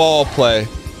ball play.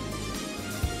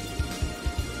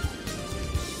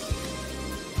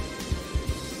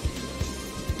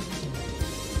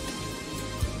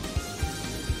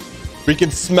 We can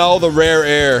smell the rare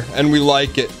air and we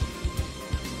like it.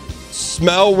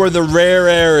 Smell where the rare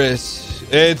air is.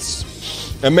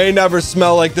 It may never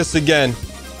smell like this again.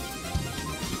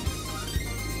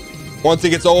 Once it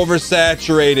gets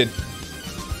oversaturated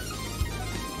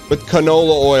with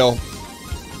canola oil.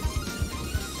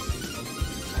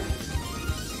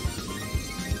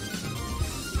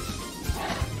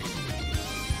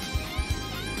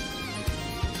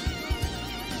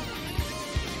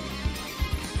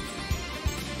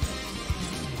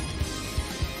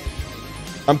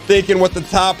 I'm thinking what the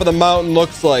top of the mountain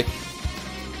looks like.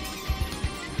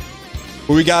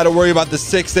 We got to worry about the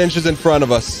 6 inches in front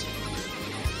of us.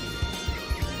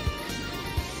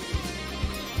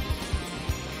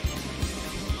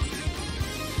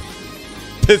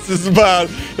 This is about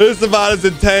as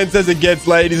intense as it gets,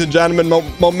 ladies and gentlemen.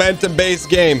 Momentum-based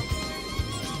game.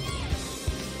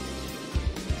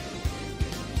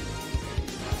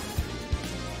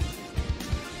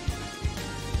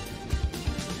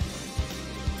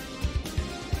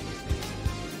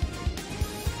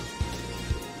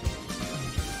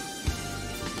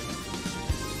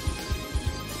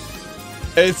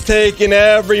 It's taking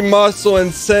every muscle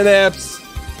and synapse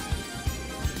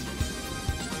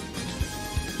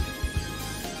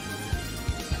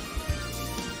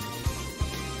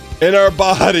in our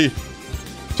body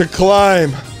to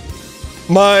climb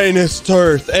minus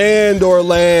Turth and or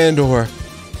Landor.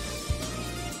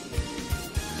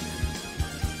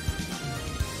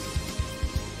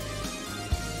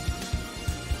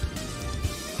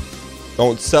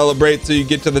 Don't celebrate till you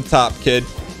get to the top, kid.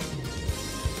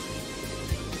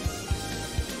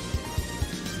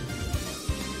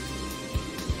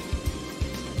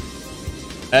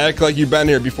 Act like you've been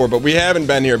here before, but we haven't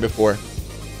been here before.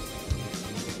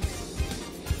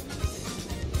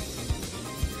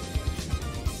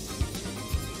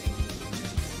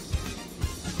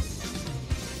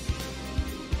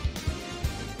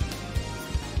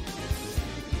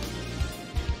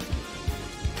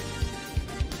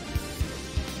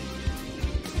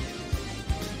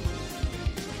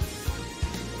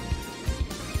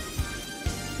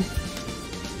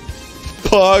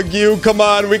 Pug you, come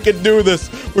on, we can do this.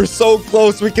 We're so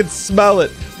close, we can smell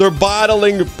it. They're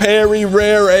bottling very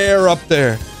rare air up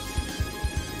there.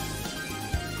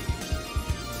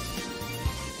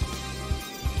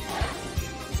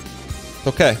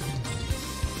 Okay.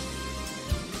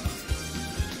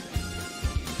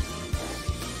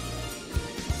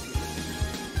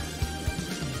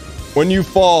 When you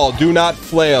fall, do not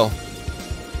flail.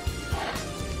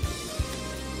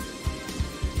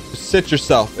 Just sit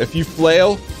yourself. If you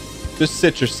flail, just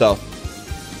sit yourself.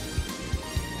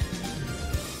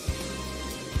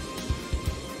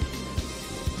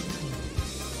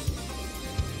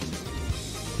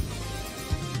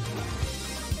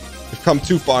 You've come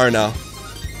too far now.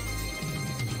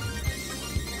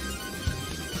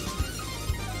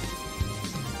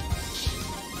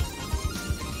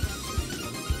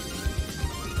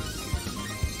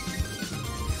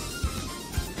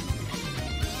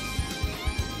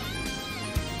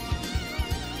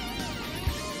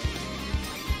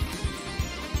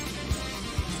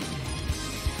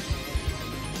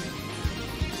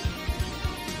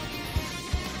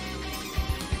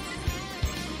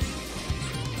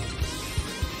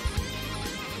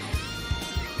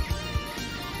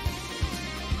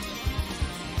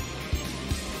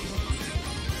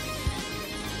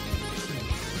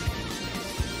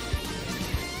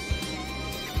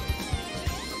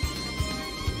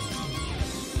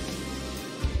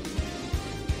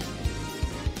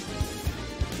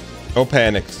 No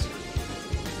panics.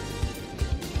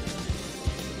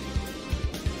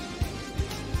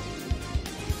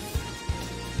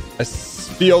 I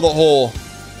feel the hole.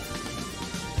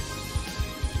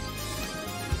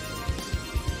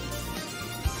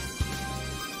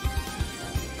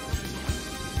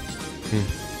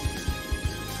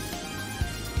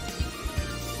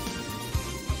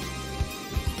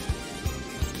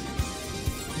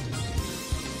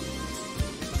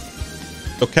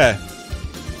 Okay.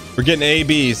 We're getting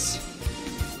ABs.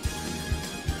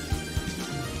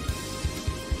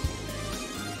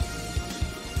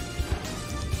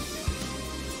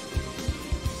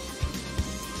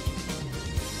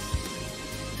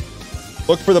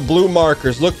 Look for the blue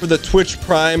markers. Look for the Twitch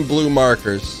Prime blue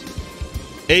markers.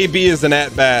 AB is an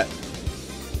at-bat.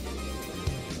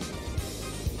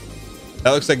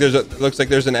 That looks like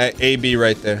there's an AB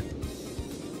right there.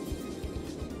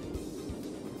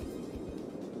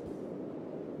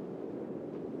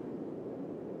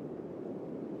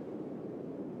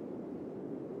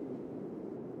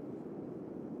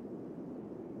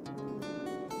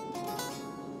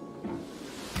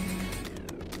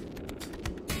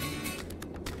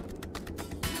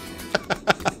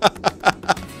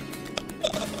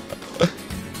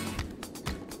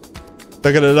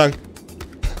 Look at it, dunk.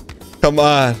 Come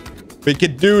on. We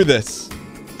can do this.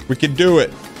 We can do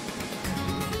it.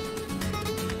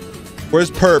 Where's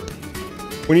perp?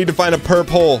 We need to find a perp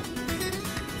hole.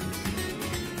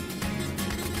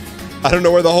 I don't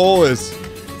know where the hole is.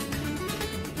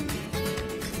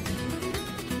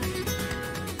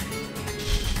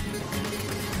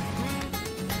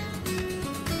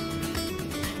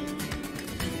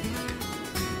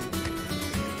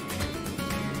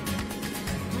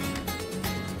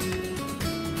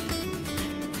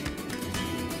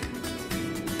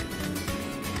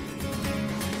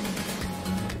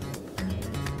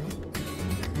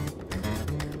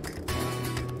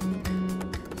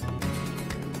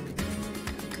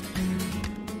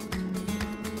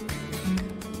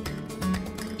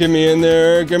 Get me in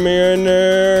there. Get me in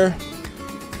there.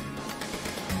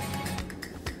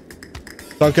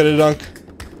 Dunk at a dunk.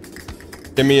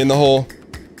 Get me in the hole.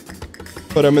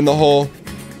 Put him in the hole.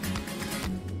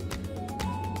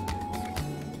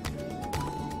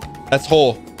 That's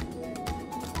hole.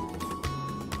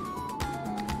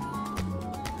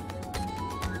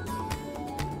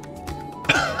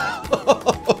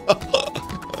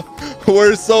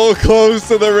 We're so close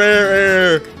to the rare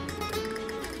air.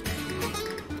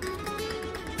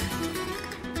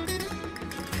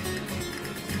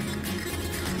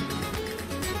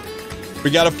 We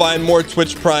gotta find more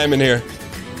Twitch Prime in here.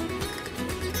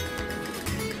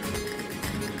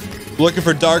 Looking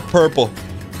for dark purple.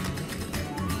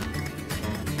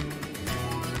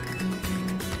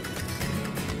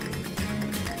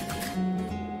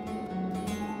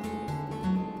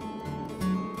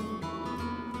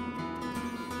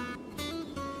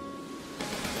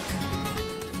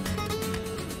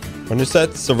 Run your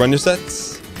sets, so run your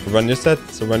sets. Run your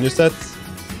sets, so run your sets.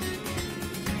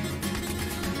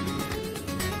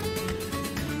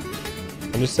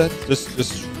 Just set,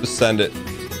 just send it.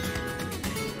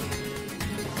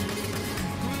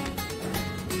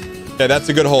 Okay, that's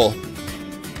a good hole.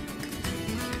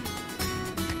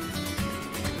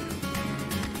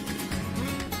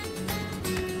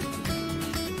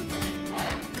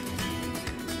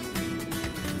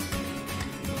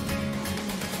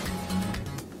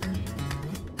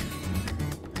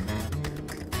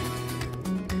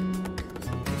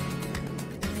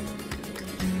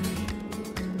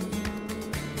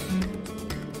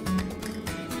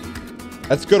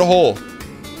 That's a good hole.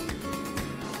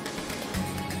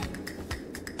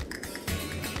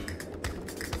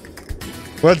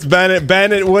 What's Bennett?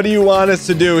 Bennett, what do you want us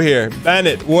to do here?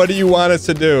 Bennett, what do you want us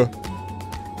to do?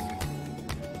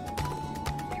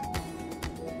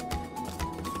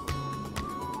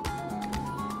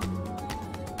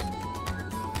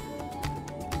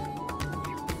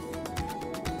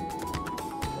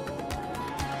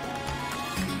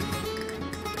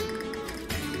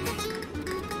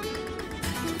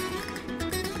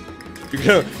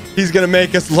 He's gonna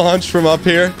make us launch from up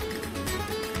here.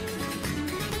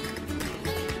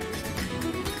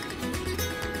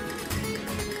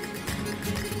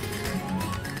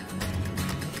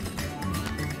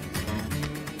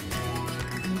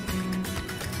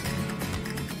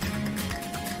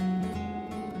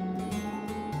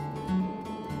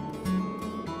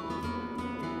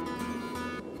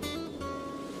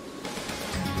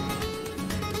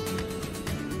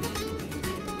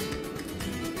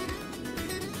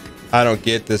 I don't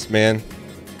get this, man.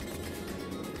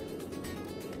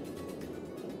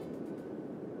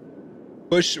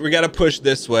 Push, we gotta push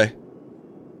this way.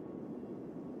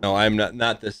 No, I'm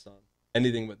not this song.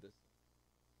 Anything but this.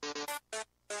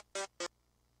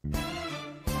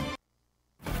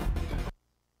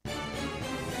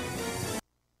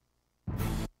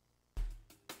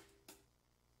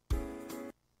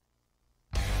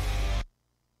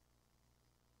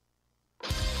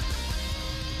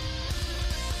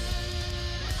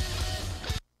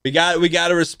 We got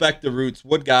to respect the roots.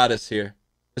 What got us here?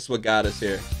 This is what got us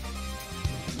here.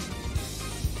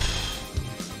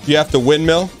 You have to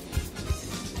windmill.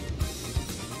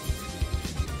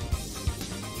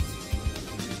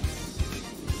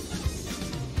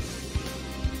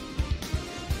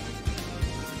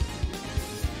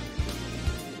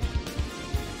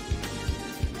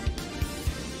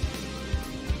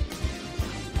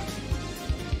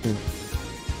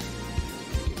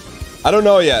 I don't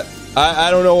know yet.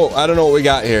 I don't know. I don't know what we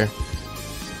got here.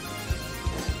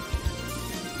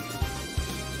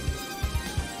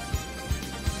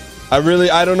 I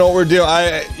don't know what we're doing.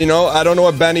 I don't know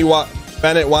what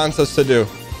Bennett wants us to do.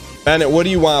 Bennett, what do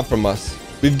you want from us?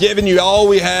 We've given you all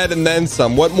we had and then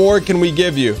some. What more can we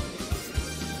give you?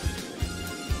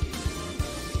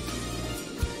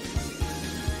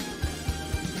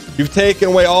 You've taken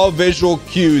away all visual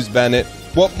cues, Bennett.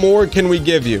 What more can we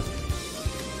give you?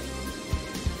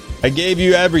 I gave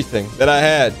you everything that I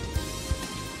had.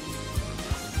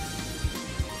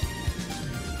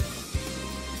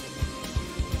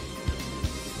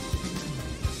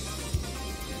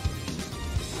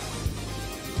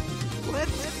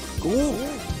 Let's go.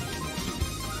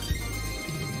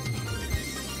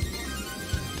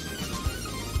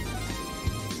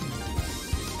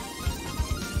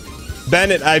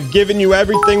 Bennett, I've given you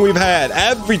everything we've had.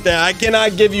 Everything. I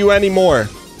cannot give you any more.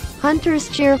 Hunter's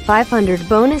Cheer 500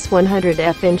 bonus 100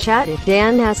 F in chat if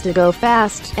Dan has to go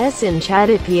fast, S in chat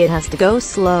if he has to go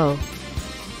slow.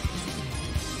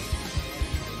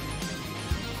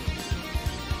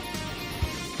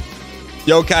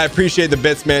 Yo, Kai, I appreciate the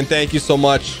bits, man. Thank you so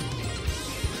much.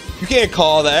 You can't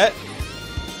call that.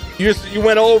 You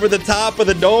went over the top of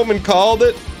the dome and called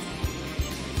it.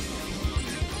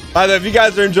 By the way, if you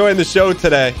guys are enjoying the show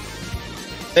today,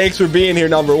 thanks for being here,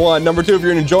 number one. Number two, if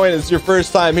you're enjoying it, it's your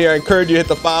first time here, I encourage you to hit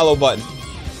the follow button.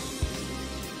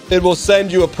 It will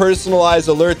send you a personalized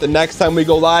alert the next time we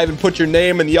go live, and put your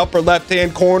name in the upper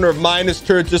left-hand corner of Minus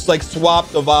Church, just like swap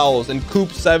the vowels, and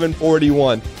Coop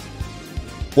 741.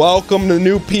 Welcome to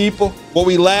new people. What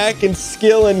we lack in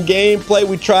skill and gameplay,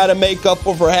 we try to make up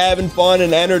for having fun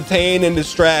and entertain and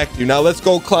distract you. Now let's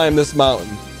go climb this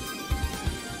mountain.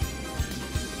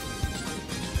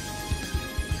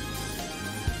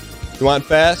 You want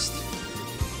fast?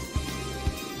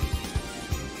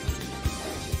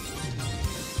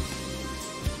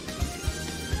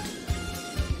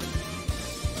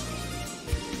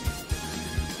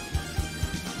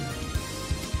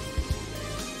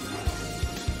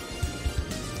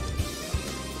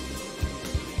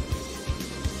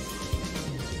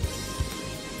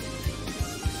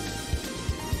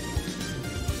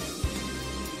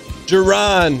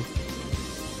 Duran.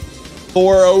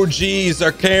 4 OGs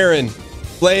are Karen.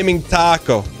 Flaming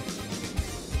Taco.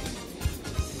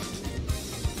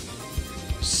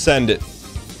 Send it.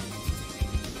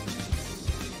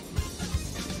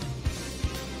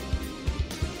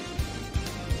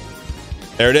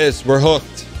 There it is. We're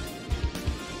hooked.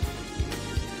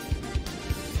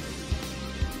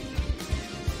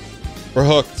 We're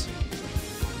hooked.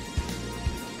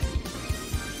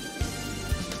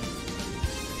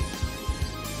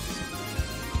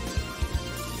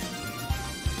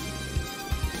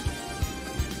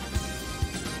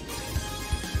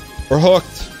 We're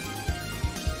hooked.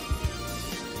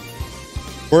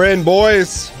 We're in,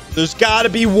 boys. There's got to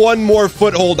be one more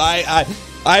foothold. I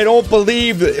don't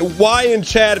believe. Why in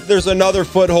chat if there's another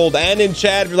foothold? And in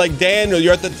chat if you're like, Daniel,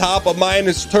 you're at the top of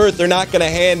Minus Turf. They're not going to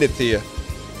hand it to you.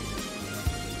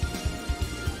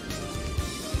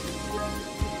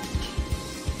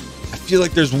 I feel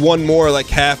like there's one more like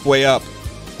halfway up.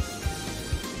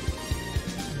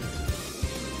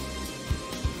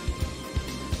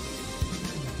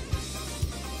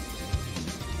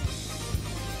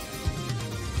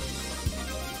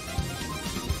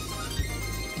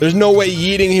 There's no way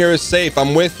yeeting here is safe.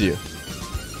 I'm with you.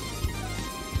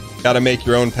 Gotta make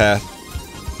your own path.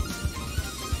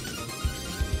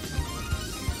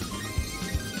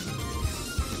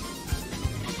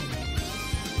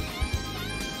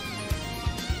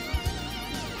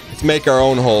 Let's make our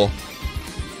own hole.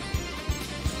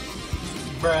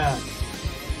 Bruh.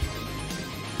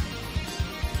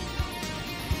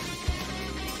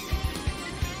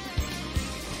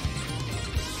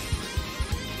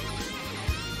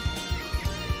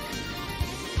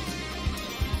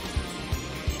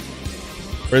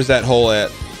 Where's that hole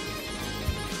at?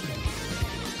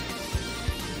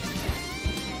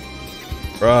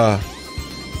 Bruh.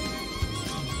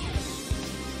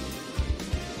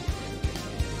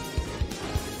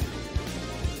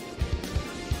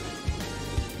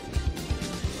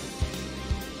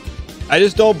 I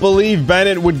just don't believe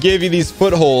Bennett would give you these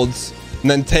footholds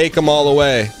and then take them all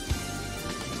away.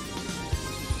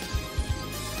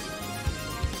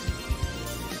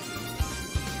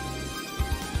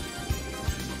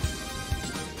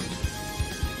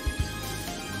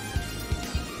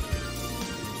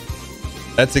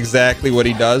 That's exactly what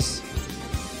he does.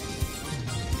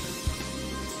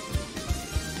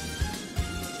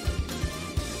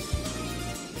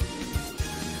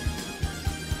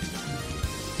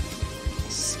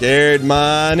 Scared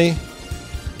money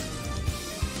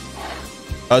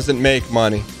doesn't make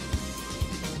money.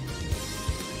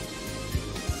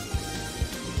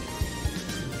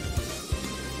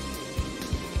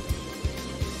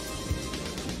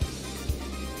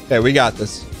 Okay, we got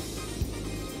this.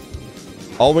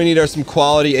 All we need are some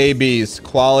quality ABs.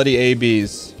 Quality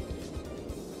ABs.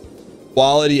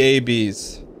 Quality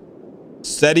ABs.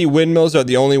 Steady windmills are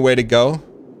the only way to go.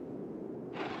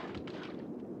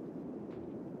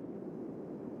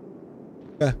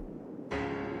 Okay.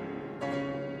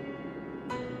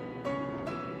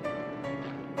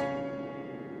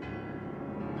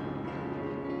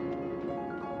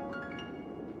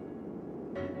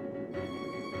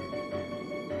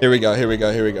 Here we go. Here we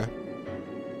go. Here we go.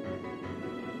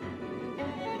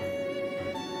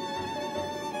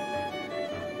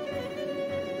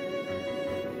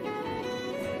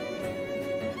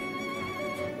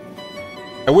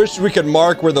 I wish we could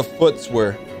mark where the foots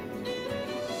were.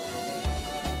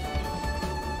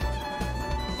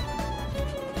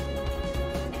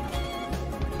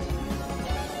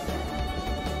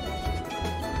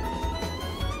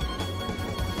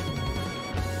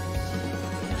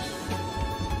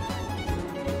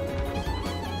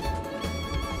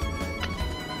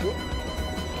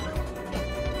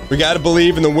 We gotta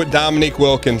believe in the Dominique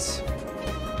Wilkins.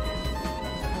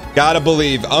 Gotta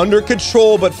believe. Under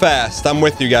control, but fast. I'm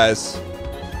with you guys.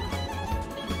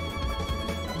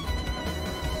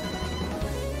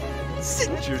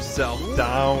 Sit yourself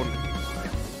down.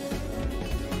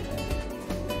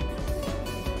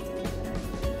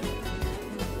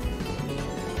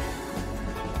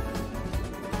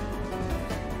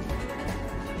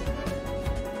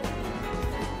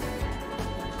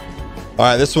 All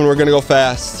right, this one we're gonna go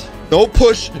fast. No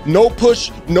push, no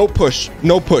push, no push,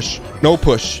 no push, no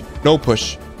push, no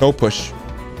push, no push.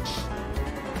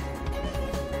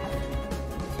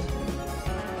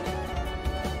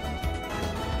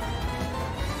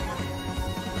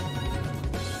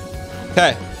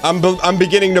 Okay, I'm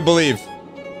beginning to believe.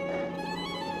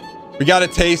 We got a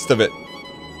taste of it.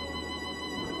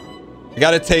 We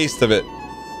got a taste of it.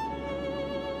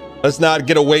 Let's not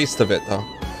get a waste of it though.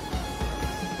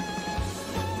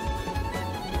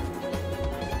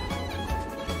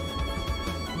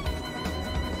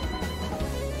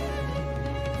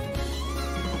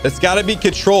 It's got to be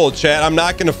controlled, chat. I'm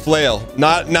not going to flail.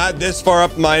 Not this far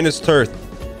up minus turf.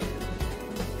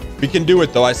 We can do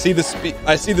it though. I see the speed.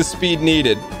 I see the speed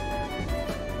needed.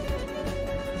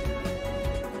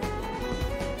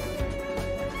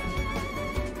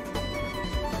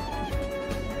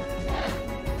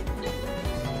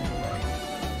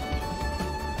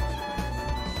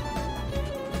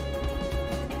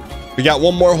 We got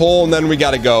one more hole and then we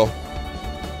got to go.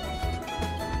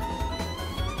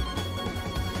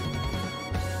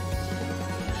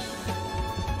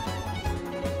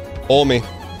 Hold me.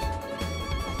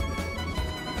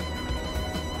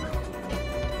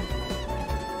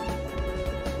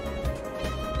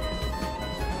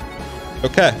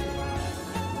 Okay.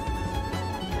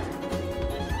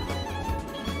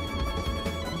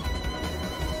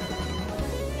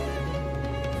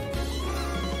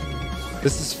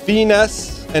 This is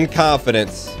finesse and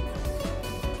confidence.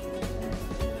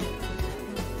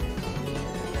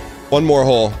 One more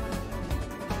hole.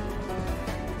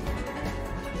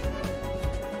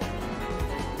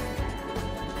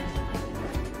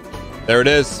 There it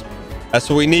is. That's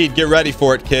what we need. Get ready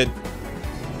for it, kid.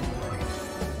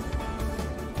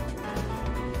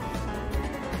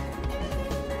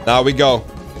 Now we go.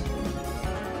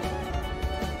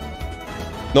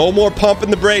 No more pumping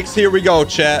the brakes. Here we go,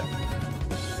 chat.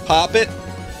 Pop it.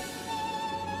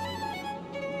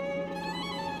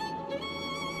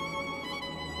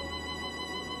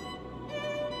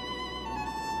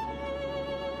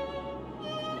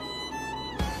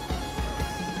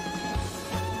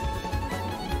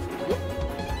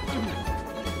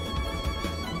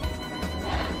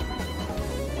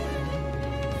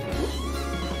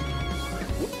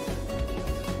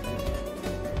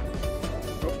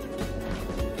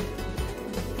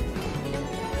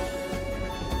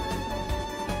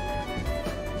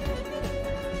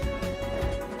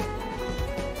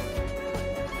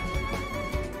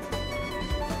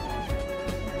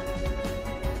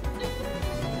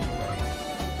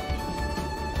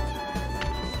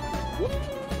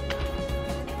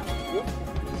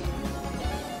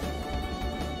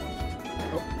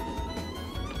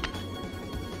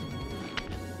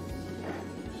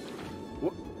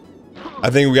 I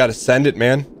think we got to send it,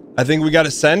 man. I think we got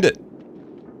to send it.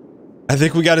 I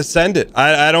think we got to send it.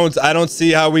 I don't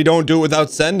see how we don't do it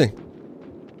without sending.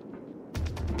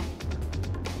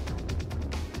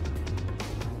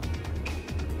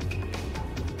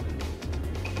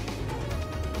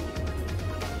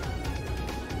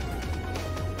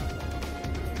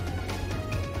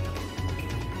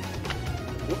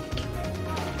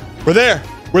 We're there.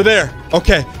 We're there.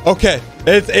 Okay. Okay.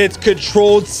 It's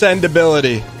controlled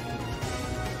sendability.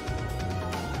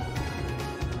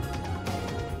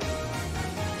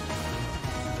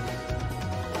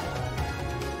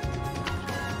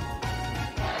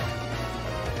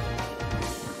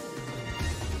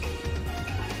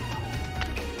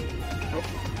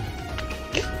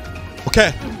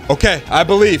 Okay. Okay. I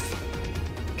believe.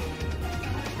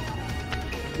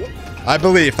 I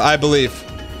believe. I believe.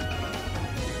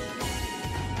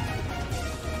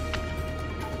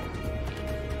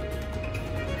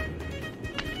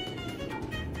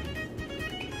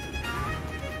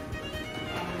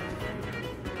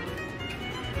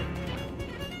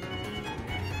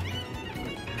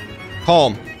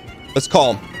 Calm. Let's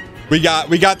calm. We got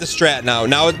the strat now.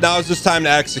 Now it's just time to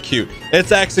execute.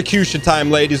 It's execution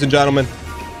time, ladies and gentlemen.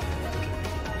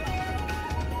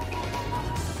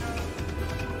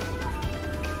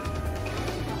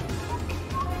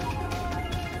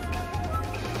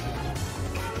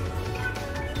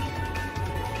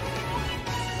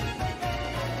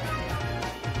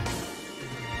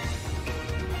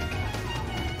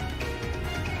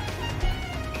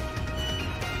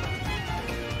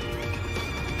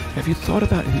 Have you thought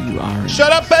about who you are?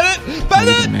 Shut up, Bennett! Are you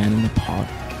Bennett! the man in the pot,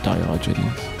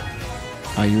 Diogenes?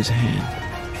 Are you his hand?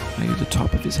 Are you the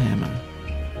top of his hammer?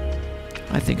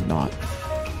 I think not.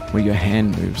 Where your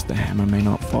hand moves, the hammer may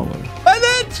not follow.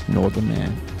 Bennett! Nor the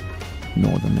man,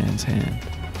 nor the man's hand.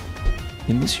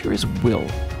 In this you're his will,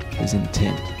 his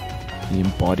intent, the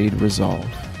embodied resolve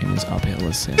in his uphill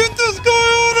ascent. Get this guy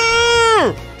out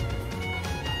of here!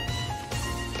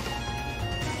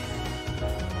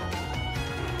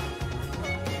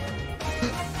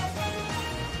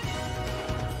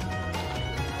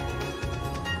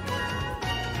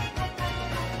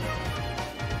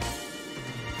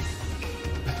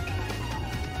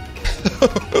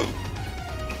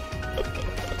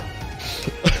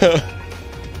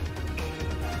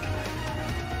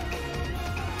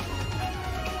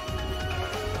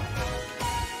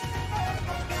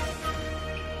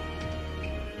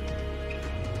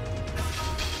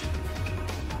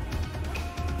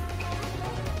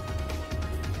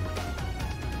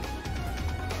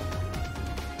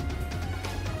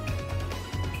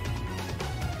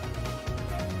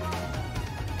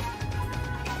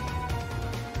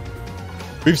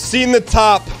 We've seen the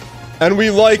top, and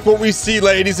we like what we see,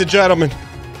 ladies and gentlemen.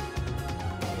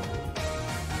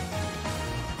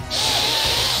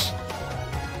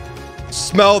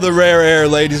 Smell the rare air,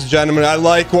 ladies and gentlemen. I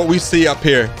like what we see up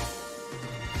here.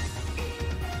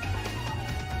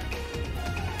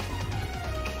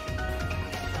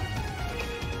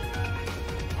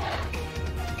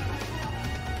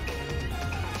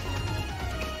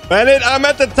 Bennett, I'm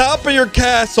at the top of your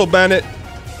castle, Bennett.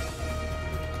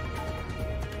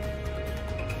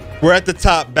 We're at the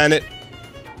top, Bennett.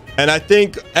 And I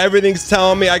think everything's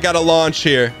telling me I gotta launch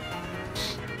here.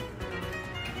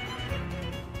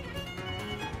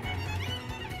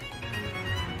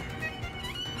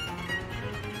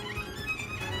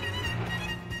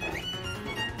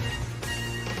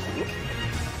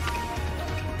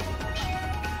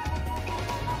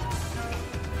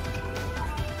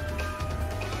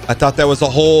 I thought that was a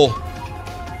hole.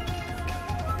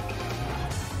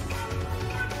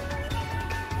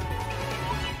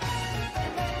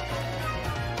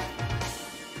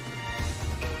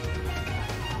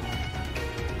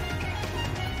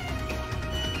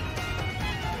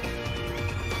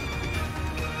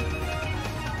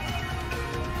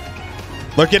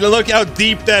 Look how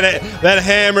deep that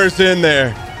hammer's in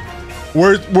there.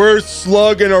 We're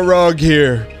slugging a rug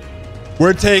here.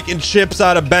 We're taking chips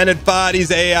out of Bennett Foddy's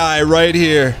AI right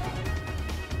here.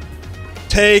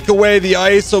 Take away the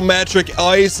isometric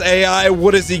ice AI.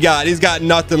 What has he got? He's got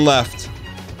nothing left.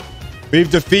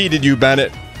 We've defeated you,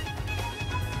 Bennett.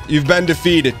 You've been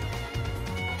defeated.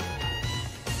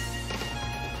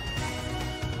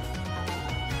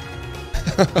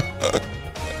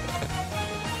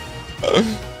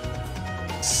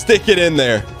 Stick it in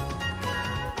there.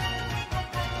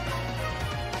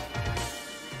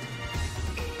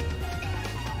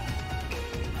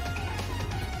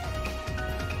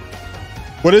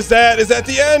 What is that? Is that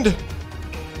the end?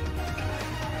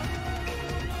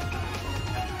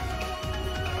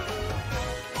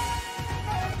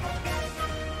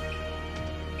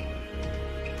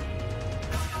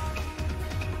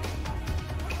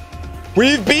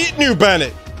 We've beaten you,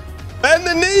 Bennett. Bend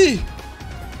the knee.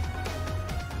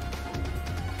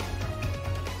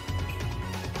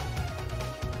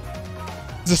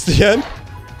 Is this the end?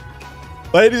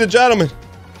 Ladies and gentlemen.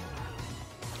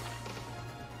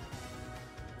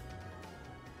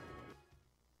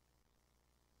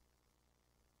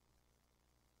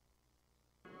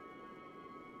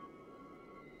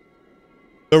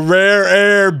 The rare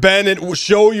air, Bennett.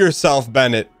 Show yourself,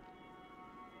 Bennett.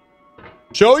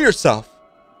 Show yourself.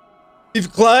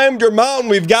 We've climbed your mountain.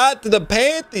 We've got to the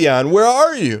Pantheon. Where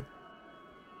are you?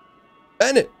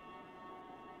 Bennett.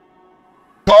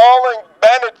 Calling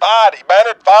Bennett Foddy.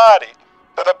 Bennett Foddy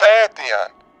to the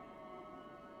Pantheon.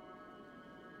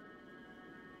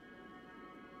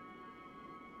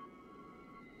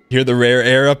 Hear the rare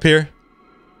air up here?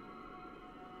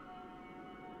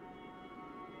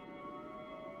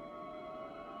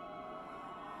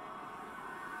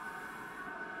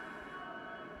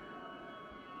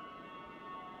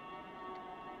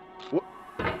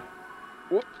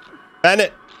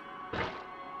 Bennett.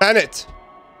 Bennett.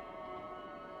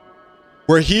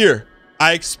 We're here.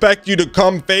 I expect you to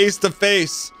come face to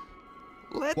face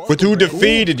with who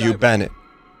defeated you, Bennett.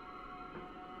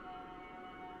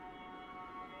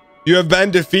 You have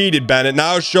been defeated, Bennett.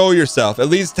 Now show yourself. At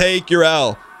least take your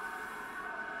L.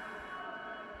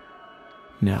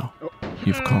 Now,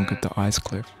 you've conquered the ice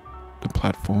cliff, the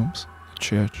platforms, the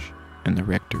church, and the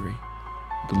rectory,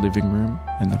 the living room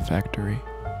and the factory,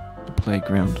 the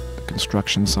playground, the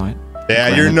construction site.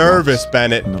 Yeah, you're nervous,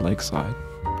 Bennett. And the lakeside.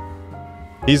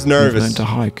 He's nervous. You've learned to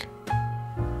hike.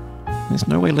 There's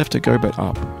no way left to go but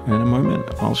up. And in a moment,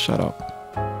 I'll shut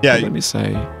up. Yeah. But let me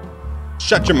say,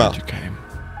 shut your mouth. You came.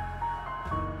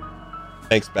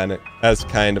 Thanks, Bennett. That's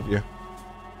kind of you.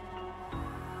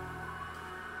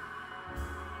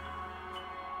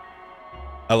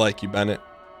 I like you, Bennett.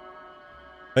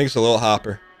 I think it's a little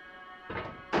hopper.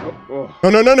 Oh. No,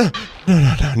 no, no, no.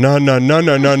 No, no, no,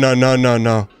 no, no, no, no, no,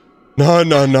 no. No,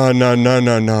 no, no, no, no,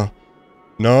 no, no.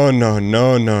 No, no,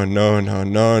 no, no, no, no,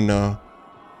 no, no.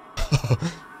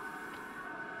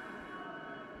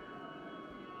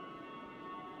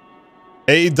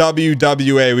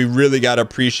 AWWA, we really got to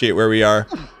appreciate where we are.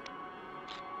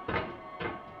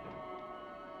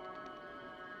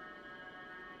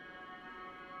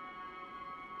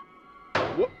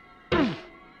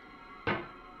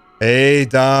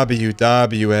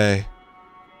 AWWA.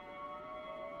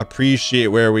 Appreciate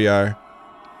where we are.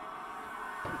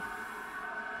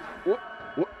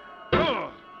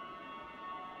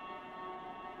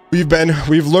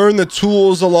 We've learned the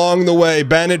tools along the way.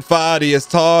 Bennett Foddy has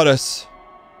taught us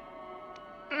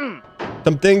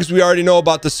some things we already know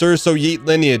about the Surso Yeet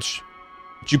lineage.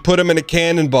 But you put him in a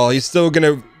cannonball, he's still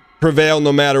gonna prevail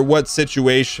no matter what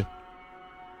situation.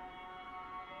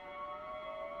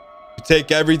 You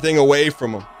take everything away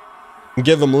from him and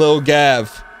give him Lil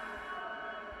Gav.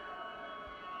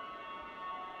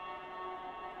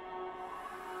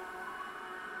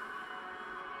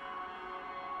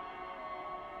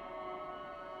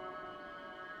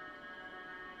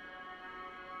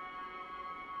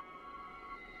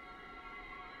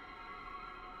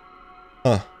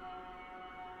 Huh.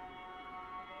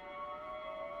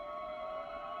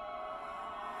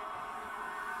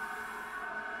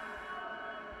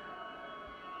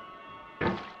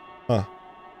 Huh.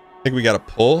 I think we got to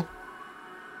pull.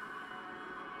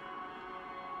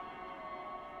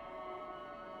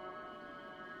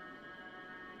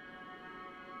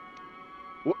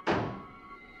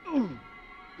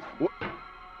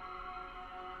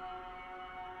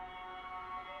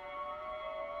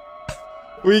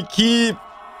 We keep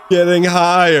getting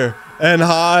higher and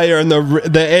higher, and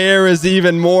the air is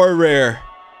even more rare.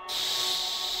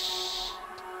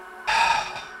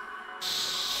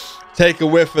 Take a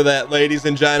whiff of that, ladies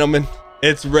and gentlemen.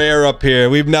 It's rare up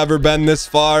here. We've never been this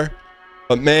far,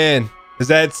 but man, does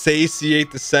that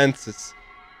satiate the senses.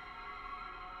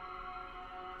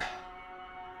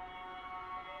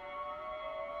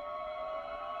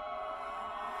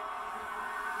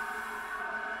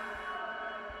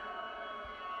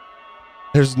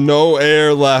 There's no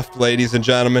air left, ladies and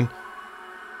gentlemen.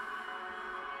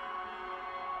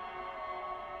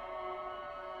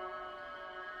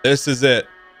 This is it.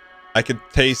 I could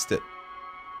taste it.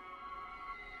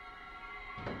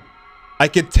 I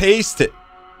could taste it.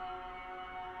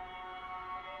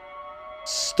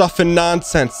 Stuff and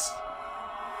nonsense.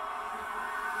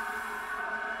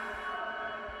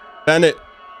 Bennett,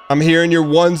 I'm hearing your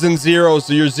ones and zeros,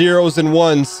 your zeros and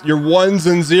ones, your ones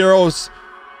and zeros.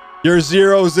 Your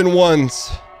zeros and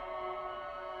ones.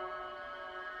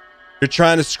 You're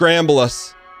trying to scramble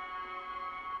us.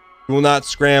 You will not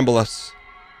scramble us.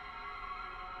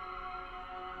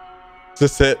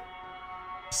 Is this it?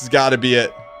 This has got to be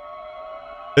it.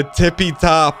 The tippy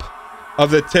top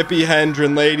of the tippy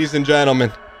hendron, ladies and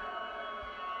gentlemen.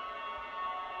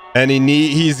 And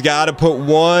he's got to put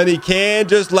one. He can't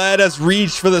just let us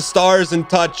reach for the stars and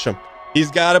touch them.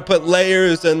 He's got to put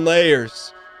layers and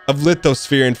layers of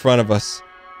lithosphere in front of us.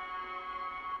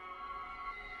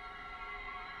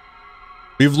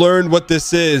 We've learned what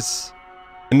this is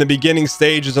in the beginning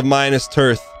stages of Minus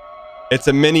Tirth. It's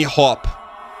a mini hop.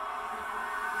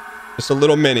 Just a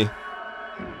little mini.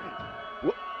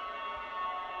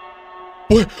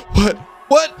 What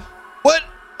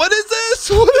is this?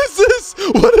 What is this?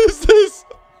 What is this?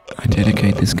 I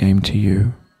dedicate this game to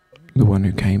you, the one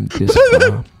who came this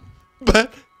far.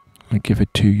 But I give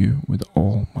it to you with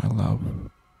all my love.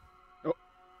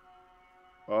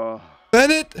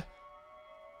 Bennett?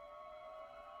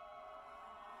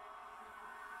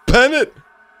 Bennett?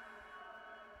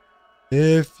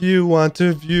 If you want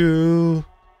to view...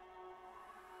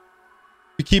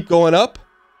 We keep going up?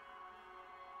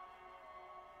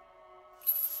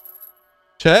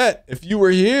 Chat, if you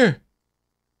were here.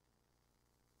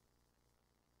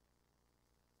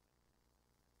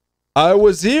 I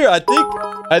was here. I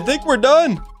think we're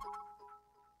done.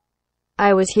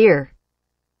 I was here.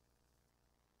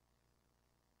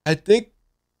 I think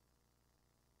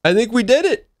we did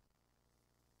it.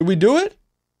 Did we do it?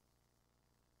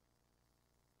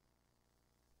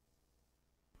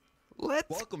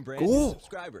 Welcome, brand new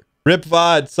subscriber. Rip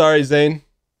VOD. Sorry, Zane.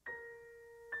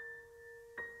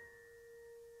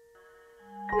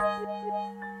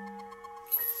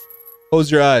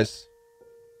 Close your eyes.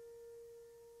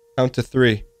 Count to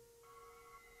 3.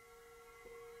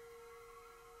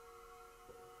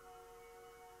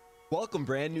 Welcome,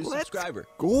 brand new subscriber.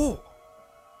 Go.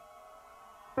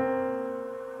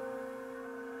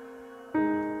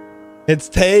 It's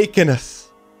taken us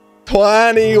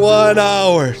 21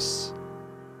 hours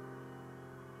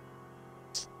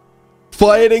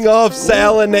fighting off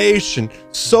salination,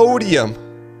 sodium,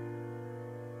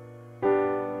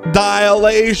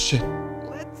 dilation,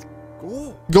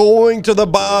 going to the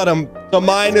bottom, to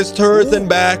Minus Tirth and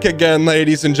back again,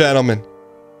 ladies and gentlemen.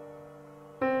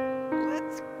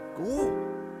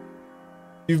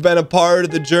 You've been a part of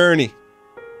the journey.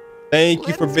 Thank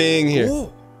you for being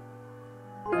here.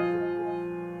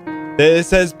 This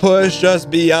has pushed us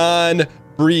beyond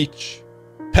breach,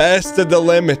 tested the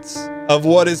limits of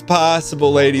what is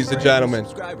possible, ladies and gentlemen.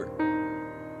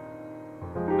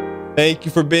 Thank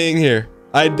you for being here.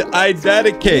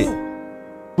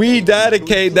 We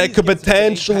dedicate that could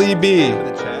potentially be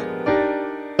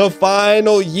the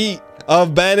final yeet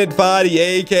of Bennett Foddy,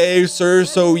 aka Sir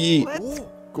So Yeet.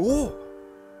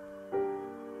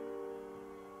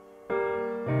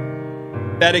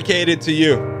 Dedicated to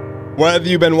you. Whether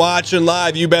you've been watching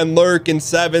live, you've been lurking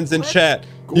sevens in chat.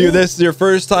 This is your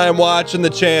first time watching the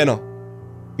channel.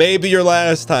 Maybe your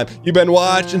last time. You've been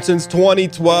watching since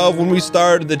 2012 when we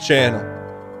started the channel.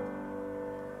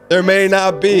 There may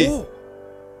not be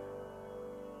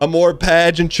a more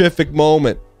pageantific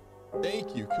moment.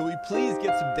 Thank you. Can we please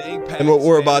get some dang and what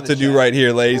we're about to do right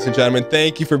here, ladies and gentlemen.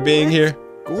 Thank you for being here.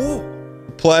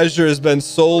 The pleasure has been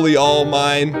solely all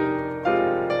mine.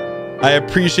 I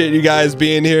appreciate you guys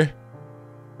being here.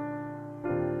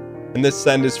 And this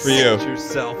send is for you. Sit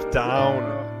yourself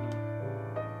down.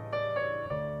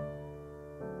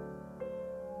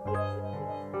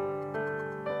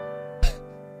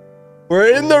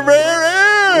 We're in the rare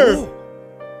air.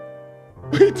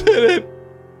 We did it.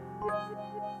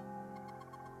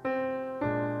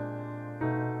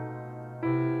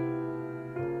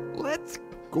 Let's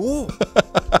go.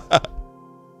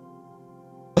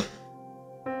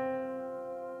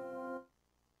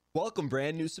 Welcome,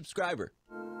 brand new subscriber.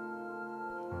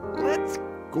 Let's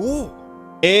go.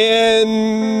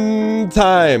 In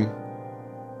time.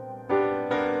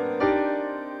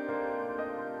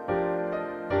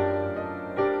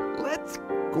 Let's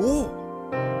go.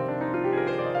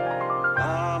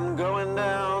 I'm going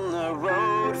down the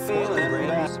road feeling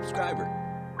brand new subscriber.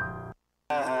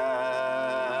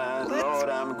 Lord,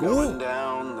 I'm going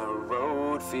down the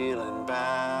road feeling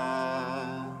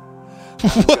bad.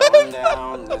 What?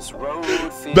 Down this road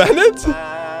feeling Bennett?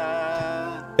 bad.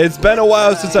 It's been a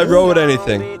while since I wrote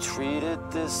anything.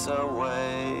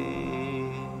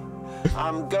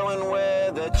 I'm going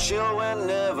where the chill wind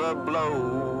never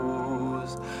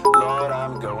blows. Lord,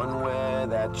 I'm going where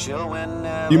that chill wind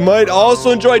never You might also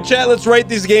enjoy chat. Let's rate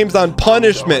these games on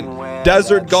Punishment,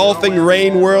 Desert Golfing,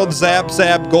 Rain World, Zap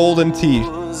Zap, Golden Tee,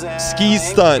 Ski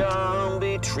Stunt.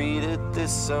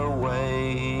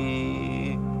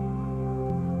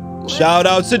 Shout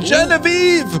out to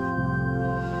Genevieve.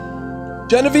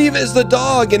 Genevieve is the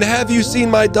dog, and have you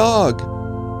seen my dog?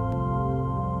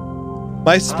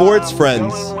 My sports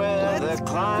friends.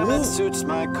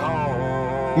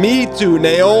 Me too.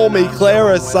 Naomi,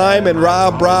 Clara, Simon,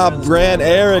 Rob, Grant,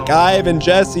 Eric, Ivan,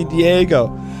 Jesse,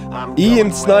 Diego.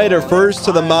 Ian Snyder first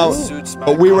to the mountain,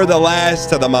 but we were the last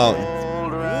to the mountain.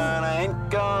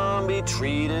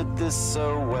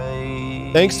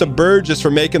 Thanks to Burgess for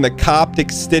making the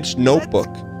Coptic stitched notebook.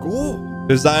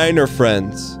 Designer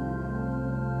friends.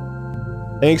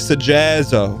 Thanks to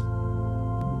Jazzo.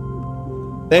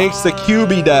 Thanks to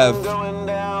QB Dev.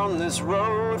 Down this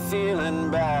road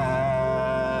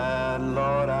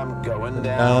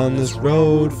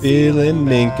feeling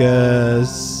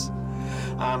minkus.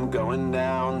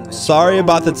 Sorry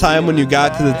about the time when you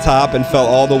got to the top and fell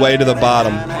all the way to the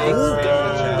bottom.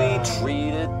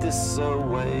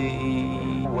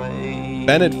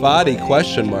 Bennett Foddy,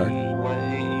 question mark.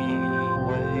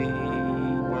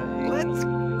 Let's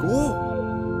go.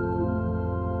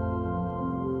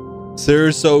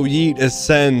 Sir So Yeet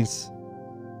ascends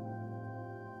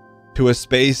to a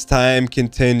space-time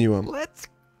continuum. Let's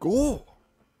go.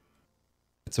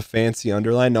 It's a fancy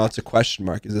underline. No, it's a question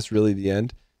mark. Is this really the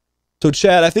end? So,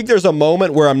 Chad, I think there's a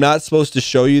moment where I'm not supposed to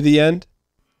show you the end.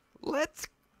 Let's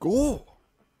go.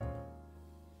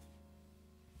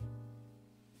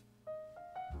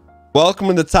 Welcome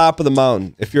to the top of the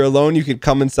mountain. If you're alone, you can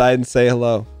come inside and say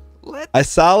hello. I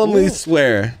solemnly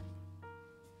swear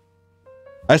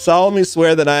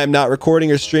that I am not recording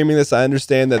or streaming this. I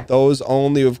understand that those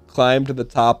only who have climbed to the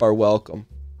top are welcome.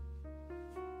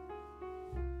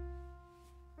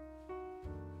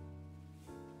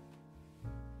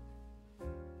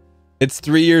 It's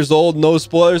 3 years old. No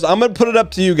spoilers. I'm going to put it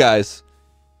up to you guys.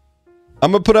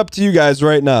 I'm going to put it up to you guys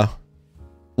right now.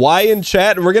 Y in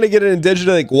chat, and we're going to get it in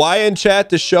digital. Like Y in chat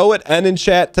to show it, N in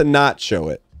chat to not show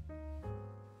it.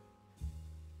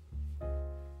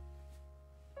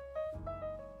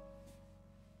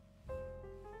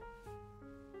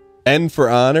 N for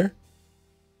honor.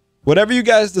 Whatever you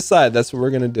guys decide, that's what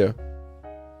we're going to do.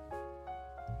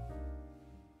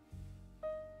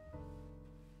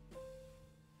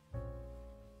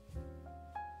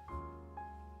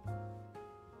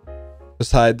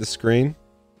 Just hide the screen.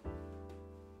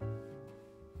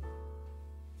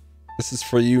 This is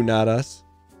for you, not us.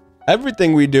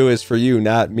 Everything we do is for you,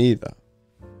 not me, though.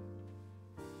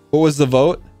 What was the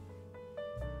vote?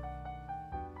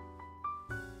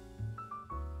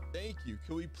 Thank you.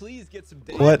 Can we please get some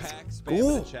data packs spam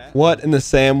in the chat? What in the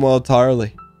Samwell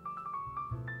Tarley?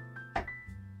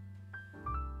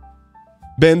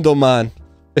 Bindelman.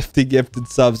 50 gifted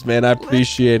subs, man. I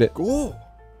appreciate it. Go.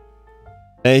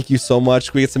 Thank you so much.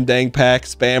 Can we get some dang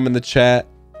packs spam in the chat?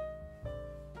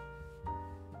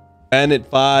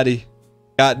 Bennett Foddy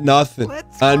got nothing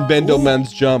on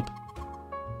Bindelman's jump.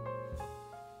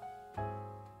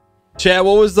 Chat,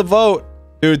 what was the vote?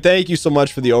 Dude, thank you so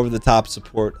much for the over-the-top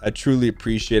support. I truly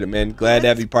appreciate it, man. Glad to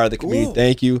have you part of the community.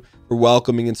 Thank you for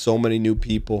welcoming in so many new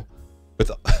people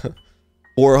with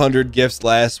 400 gifts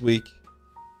last week.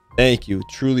 Thank you.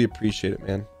 Truly appreciate it,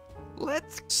 man.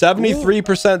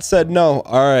 73% said no.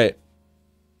 All right.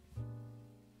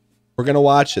 We're going to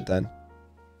watch it then.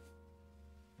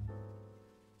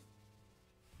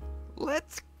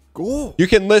 Let's go. You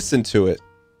can listen to it.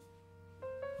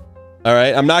 All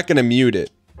right. I'm not going to mute it.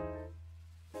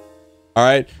 All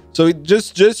right. So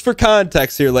just for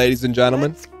context here, ladies and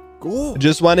gentlemen, I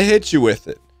just want to hit you with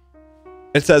it.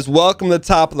 It says, welcome to the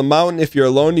top of the mountain. If you're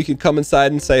alone, you can come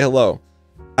inside and say hello.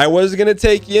 I was going to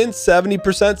take you in.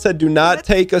 70% said do not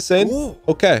take us in.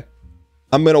 Okay.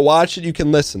 I'm going to watch it. You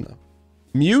can listen, though.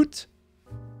 Mute.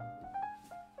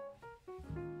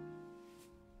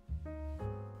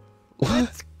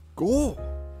 Let's go.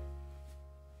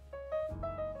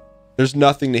 There's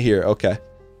nothing to hear. Okay.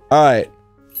 All right.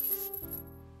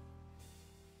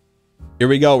 Here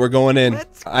we go. We're going in.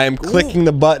 I am clicking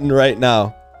the button right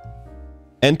now.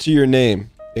 Enter your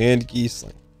name.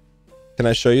 DANGHEESLING. Can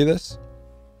I show you this?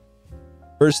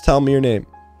 First, tell me your name.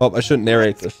 Oh, I shouldn't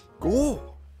narrate this. Go.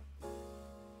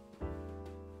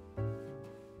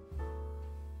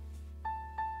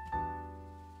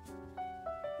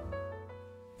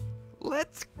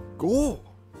 Let's go.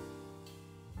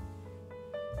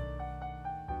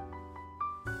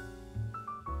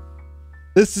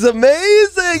 This is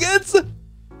amazing.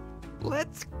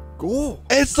 Let's go.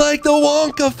 It's like the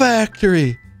Wonka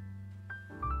factory.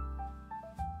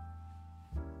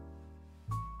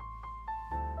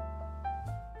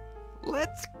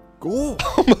 Let's go.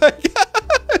 Oh my gosh.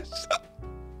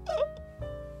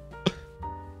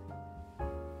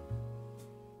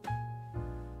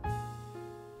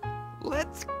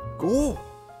 Let's go.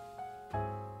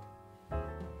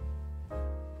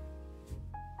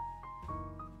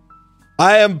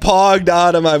 I am pogged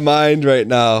out of my mind right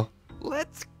now.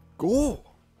 Let's go.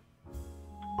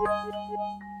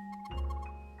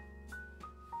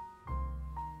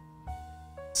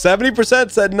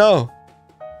 70% said no.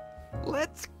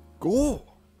 Let's go.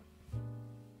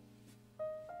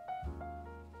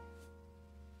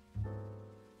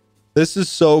 This is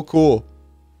so cool.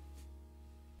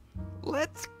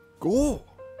 Let's go.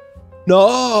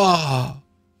 No.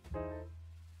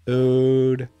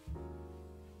 Dude.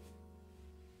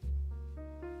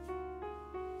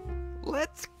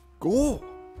 Let's go.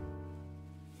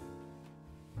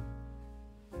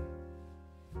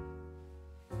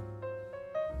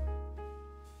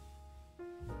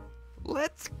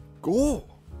 Let's go.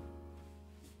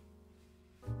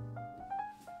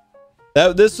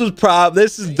 This is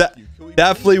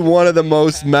definitely one of the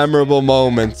most memorable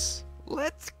moments.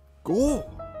 Let's go.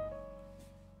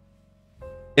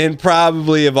 And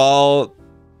probably of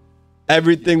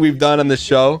everything we've done on the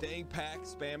show.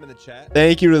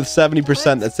 Thank you to the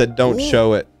 70% that said don't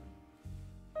show it.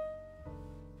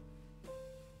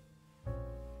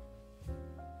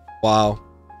 Wow.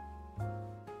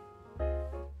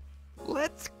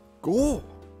 Let's go.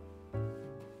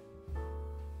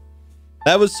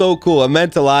 That was so cool. It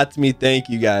meant a lot to me. Thank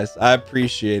you guys. I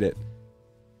appreciate it.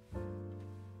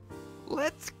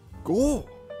 Let's go.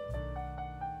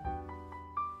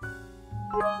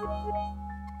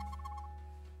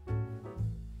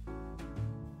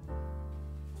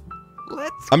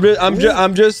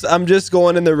 I'm just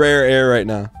going in the rare air right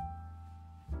now.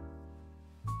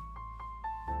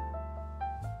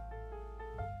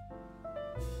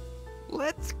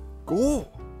 Let's go.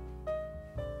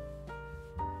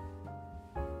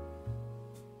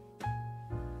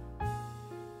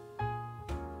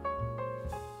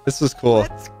 This is cool.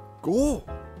 Let's go.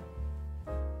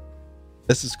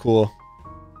 This is cool.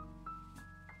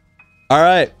 All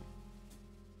right.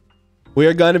 We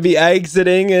are going to be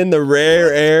exiting in the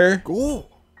rare air. Go.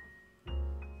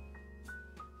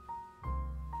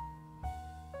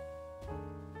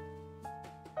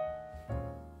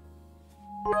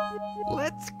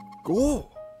 Let's go.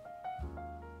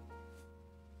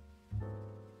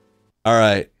 All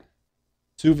right.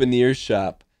 Souvenir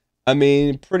shop. I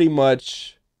mean, pretty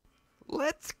much.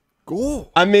 Let's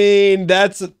go. I mean,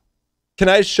 that's... Can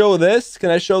I show this? Can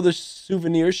I show the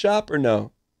souvenir shop or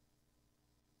no?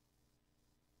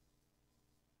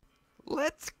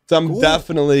 Let's So I'm go.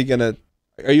 definitely gonna...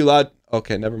 Are you allowed?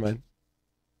 Okay, never mind.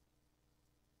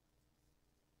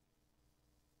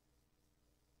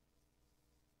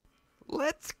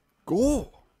 Let's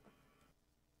go.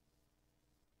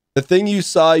 The thing you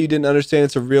saw, you didn't understand.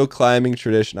 It's a real climbing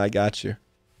tradition. I got you.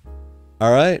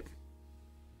 All right.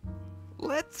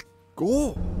 Let's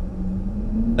go.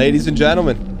 Ladies and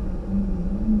gentlemen.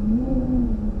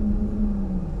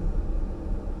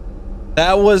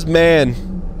 That was, man.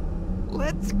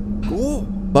 Let's go.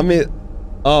 Let me...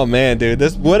 Oh, man, dude.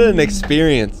 What an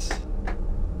experience.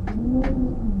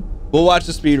 We'll watch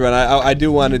the speed run. I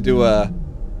do want to do a...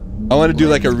 I want to do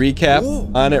like a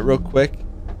recap on it real quick.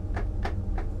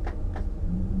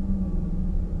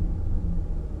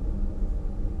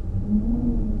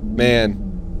 Man.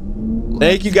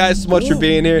 Thank you guys so much for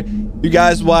being here. You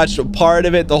guys watched a part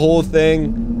of it, the whole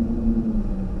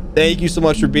thing. Thank you so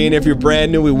much for being here. If you're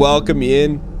brand new, we welcome you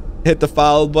in. Hit the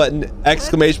follow button,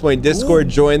 exclamation point Discord,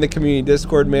 join the community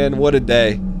Discord, man. What a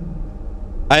day.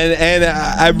 And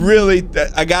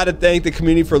I gotta thank the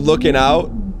community for looking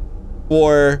out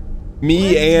for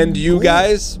me and you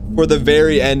guys for the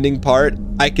very ending part.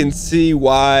 I can see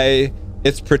why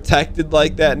it's protected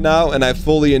like that now, and I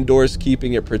fully endorse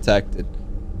keeping it protected.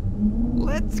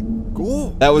 Let's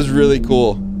go. That was really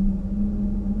cool.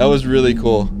 That was really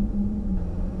cool.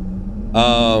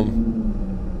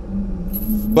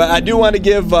 But I do want to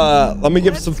give let me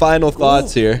give some final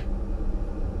thoughts here.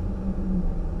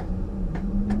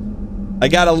 We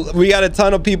got a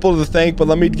ton of people to thank, but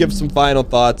let me give some final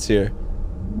thoughts here.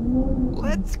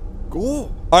 Let's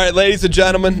go. All right, ladies and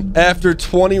gentlemen, after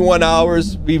 21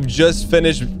 hours, we've just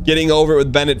finished getting over it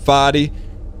with Bennett Foddy.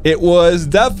 It was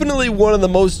definitely one of the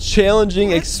most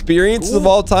challenging experiences of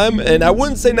all time, and I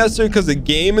wouldn't say necessarily because the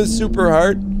game is super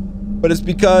hard, but it's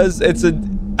because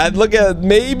I'd look at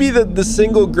maybe the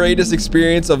single greatest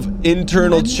experience of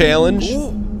internal challenge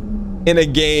in a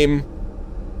game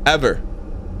ever.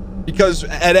 Because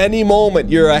at any moment,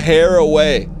 you're a hair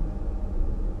away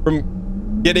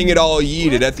from getting it all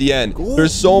yeeted at the end.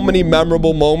 There's so many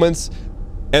memorable moments.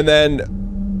 And then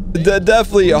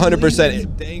definitely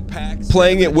 100%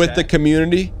 playing it with the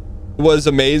community was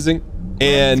amazing.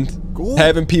 And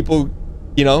having people,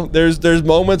 you know, there's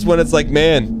moments when it's like,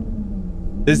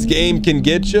 man, this game can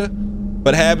get you.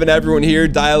 but having everyone here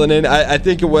dialing in, I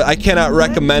think it was, I cannot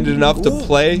recommend it enough to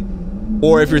play.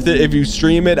 Or if you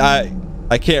stream it, I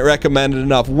can't recommend it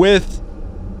enough. With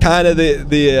kind of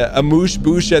the amoosh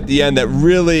boosh at the end that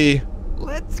really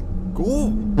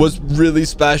was really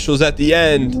special. Is at the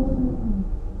end,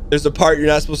 there's a part you're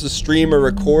not supposed to stream or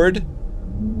record,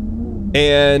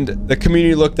 and the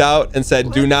community looked out and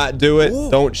said, do not do it,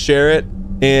 don't share it.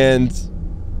 And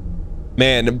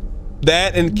man,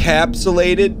 that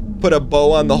encapsulated, put a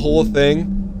bow on the whole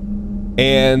thing,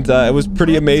 and it was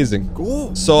pretty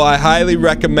amazing. So I highly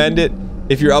recommend it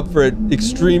if you're up for an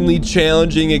extremely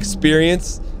challenging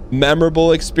experience,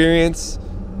 memorable experience,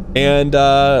 and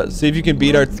see if you can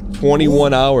beat our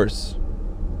 21 hours,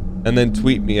 and then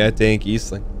tweet me at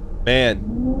DANGHEESLING.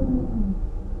 Man,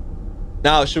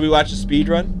 now should we watch a speed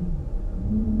run?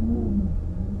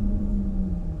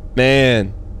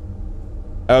 Man,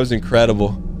 that was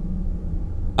incredible.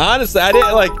 Honestly, I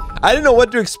didn't know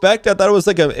what to expect. I thought it was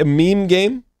like a meme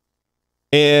game,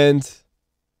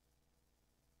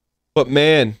 but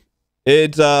man,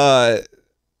 it I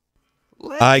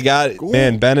got it,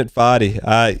 man. Bennett Foddy,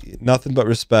 nothing but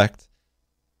respect.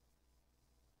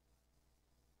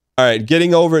 All right,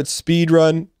 getting over at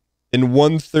speedrun in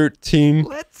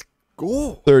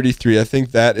 1:13:33. I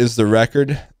think that is the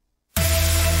record.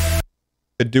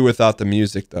 Could do without the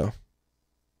music though.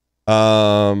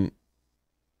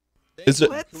 Is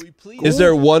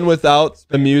there one without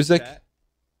the music?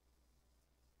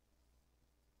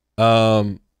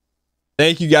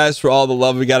 Thank you guys for all the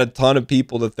love. We got a ton of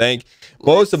people to thank.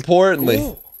 Most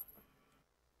importantly,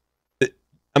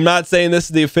 I'm not saying this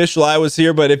is the official I was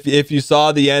here, but if you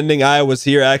saw the ending, I was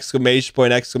here, exclamation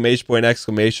point, exclamation point,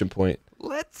 exclamation point.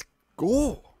 Let's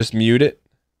go. Just mute it.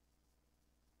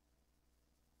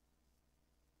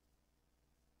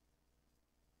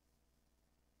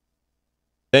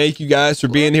 Thank you guys for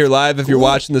being here live. If you're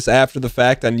watching this after the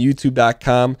fact on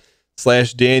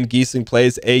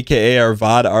youtube.com/DanGheesling aka our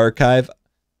VOD archive,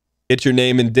 get your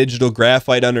name in digital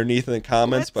graphite underneath in the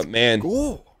comments. But man,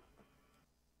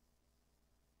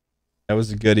 that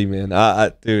was a goodie, man.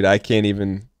 Dude, I can't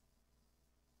even.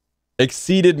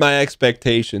 Exceeded my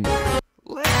expectations.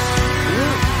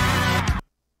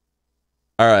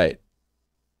 All right,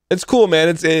 it's cool, man.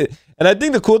 And I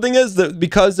think the cool thing is that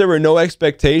because there were no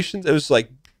expectations, it was like,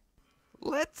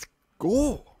 let's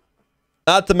go.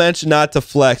 Not to mention, not to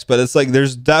flex, but it's like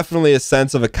there's definitely a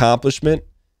sense of accomplishment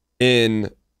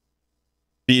in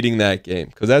beating that game,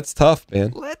 because that's tough,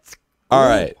 man. Let's go. All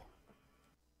right.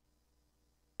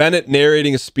 Bennett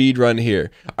narrating a speed run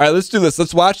here. All right, let's do this.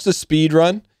 Let's watch the speed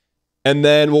run, and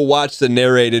then we'll watch the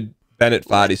narrated Bennett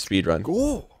Foddy speed run.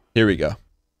 Go. Here we go. All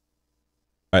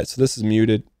right, so this is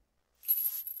muted.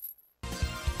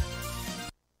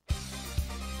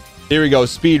 Here we go.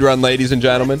 Speed run, ladies and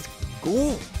gentlemen.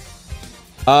 Go.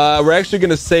 We're actually going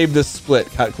to save this split.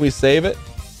 Can we save it?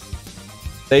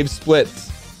 Save splits.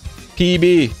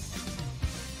 PB.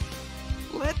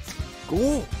 Let's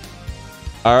go.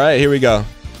 All right, here we go.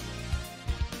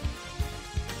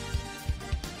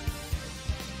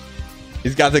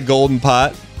 He's got the golden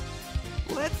pot.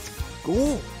 Let's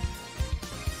go.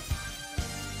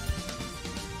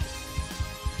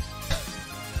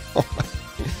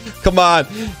 Come on.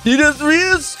 He just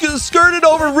skirted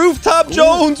over Rooftop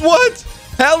Jones. What?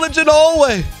 Halogen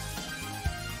Hallway.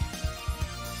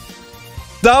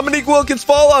 Dominique Wilkins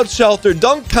Fallout Shelter.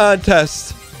 Dunk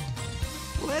Contest.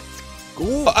 Let's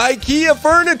go. IKEA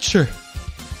Furniture.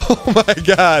 Oh my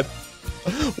God.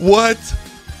 What?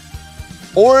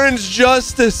 Orange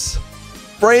Justice.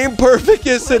 Frame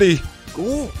Perfecticity.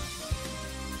 Go.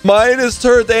 Minus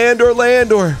Turth and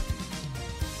Orlando.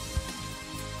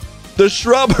 The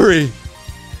Shrubbery.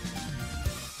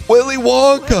 Willy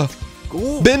Wonka.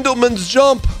 Bindleman's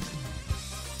Jump.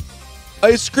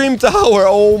 Ice Cream Tower.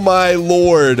 Oh my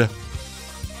Lord.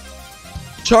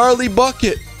 Charlie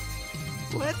Bucket.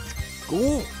 Let's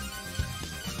go.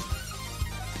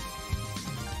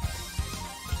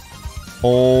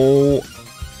 Oh.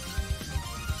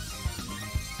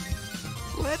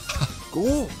 Let's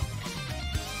go.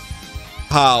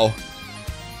 How?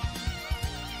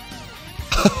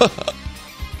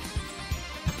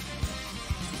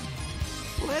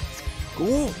 Let's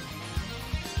go.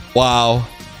 Wow.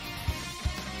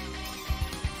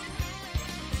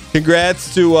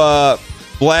 Congrats to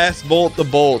Blast Bolt the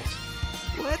Bolt.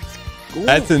 Let's go.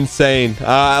 That's insane.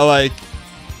 I like.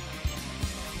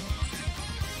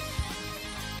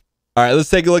 All right, let's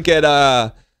take a look at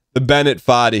the Bennett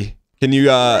Foddy. Can you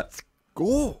Let's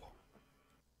go.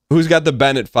 Who's got the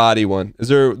Bennett Foddy one?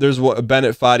 There's a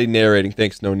Bennett Foddy narrating.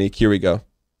 Thanks, Nonique. Here we go.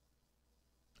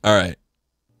 All right.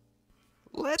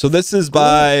 So this is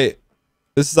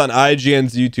on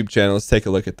IGN's YouTube channel. Let's take a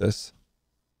look at this.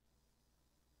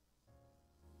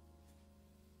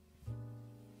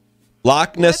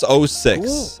 Loch Ness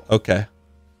 06. Okay.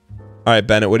 All right,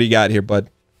 Bennett, what do you got here, bud?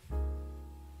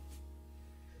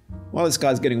 While this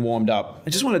guy's getting warmed up, I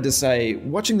just wanted to say,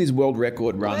 watching these world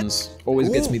record runs always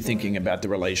gets me thinking about the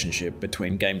relationship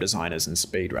between game designers and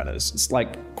speedrunners. It's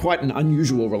like quite an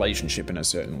unusual relationship in a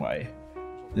certain way.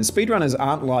 And speedrunners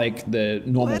aren't like the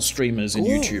normal streamers and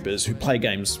YouTubers who play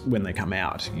games when they come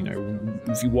out. You know,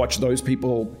 if you watch those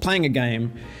people playing a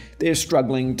game, they're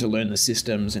struggling to learn the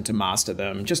systems and to master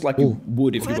them, just like you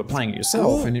would if you were playing it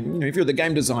yourself. And you know, if you're the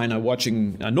game designer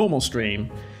watching a normal stream,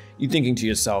 you're thinking to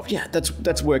yourself, yeah,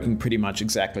 that's working pretty much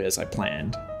exactly as I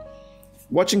planned.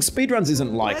 Watching speedruns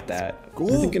isn't like that. I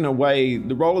think in a way,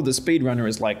 the role of the speedrunner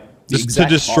is like the Just exact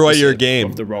to destroy your opposite game.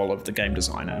 of the role of the game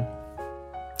designer.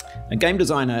 A game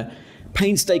designer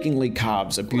painstakingly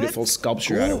carves a beautiful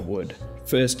sculpture out of wood,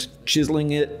 first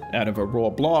chiseling it out of a raw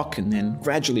block and then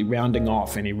gradually rounding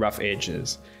off any rough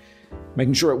edges,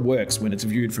 making sure it works when it's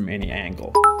viewed from any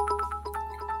angle.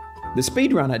 The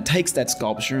speedrunner takes that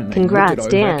sculpture and they look it over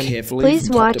Dan. carefully Please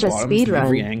from top watch to a bottom speed from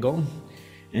every run. angle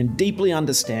and deeply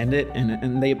understand it,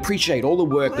 and they appreciate all the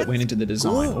work that went into the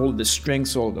design, all of the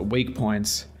strengths, all of the weak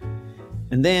points.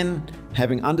 And then,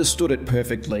 having understood it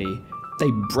perfectly, they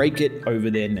break it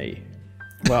over their knee.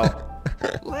 Well,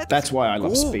 that's why I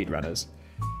love speedrunners.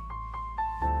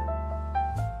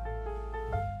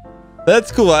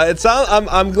 That's cool.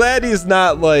 I'm glad he's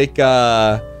not like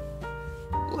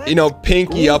you know,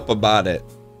 pinky up about it.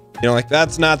 You know, like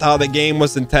that's not how the game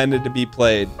was intended to be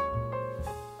played.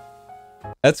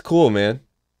 That's cool, man.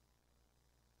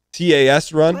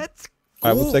 TAS run. All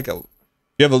right, we'll take a.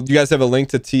 You guys have a link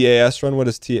to TAS run? What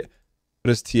is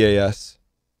TAS?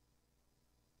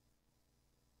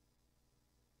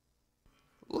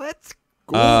 Let's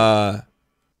go.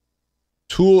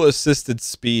 Tool assisted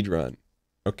speed run.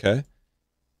 Okay.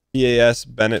 TAS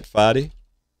Bennett Foddy.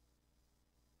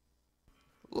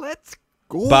 Let's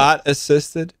go. Bot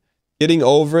assisted. Getting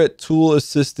over it. Tool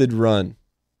assisted run.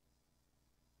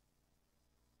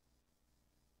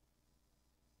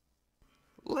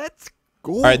 Let's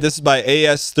go. All right, this is by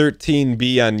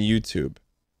AS13B on YouTube.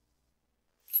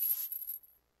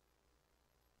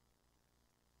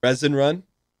 Resin run.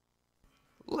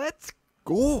 Let's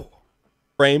go.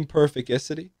 Frame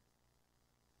perfecticity.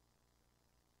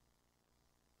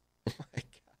 Oh my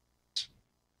gosh.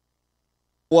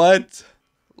 What?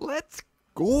 Let's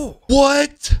go.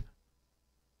 What?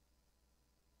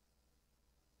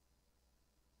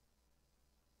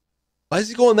 Why is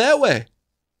he going that way?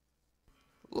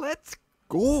 Let's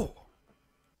go.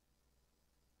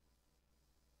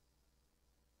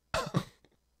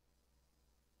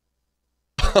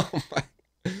 Oh my.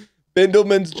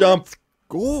 Bindelman's jump. Let's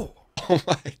go. Oh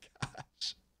my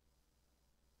gosh.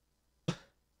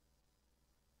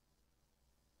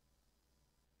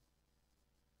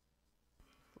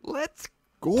 Let's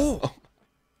go.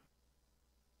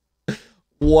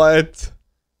 What?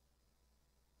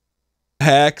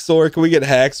 Hacksaw? Can we get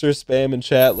Hacksaw spam in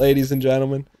chat, ladies and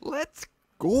gentlemen? Let's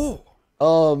go.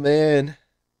 Oh man.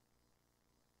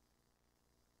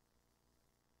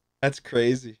 That's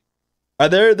crazy.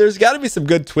 There's got to be some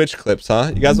good Twitch clips,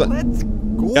 huh? You guys want Let's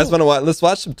go. You guys want to watch? Let's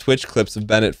watch some Twitch clips of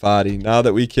Bennett Foddy now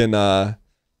that we can.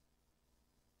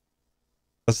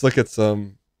 Let's look at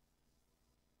some.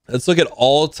 Let's look at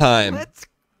all time Let's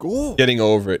go. getting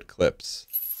over it clips.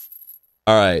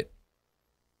 All right.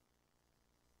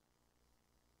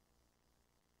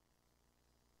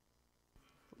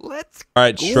 Let's All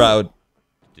right, go. Shroud.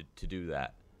 To do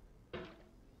that.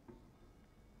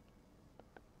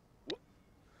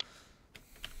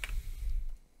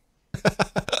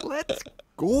 Let's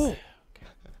go.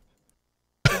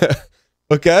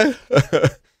 Okay.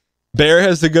 Bear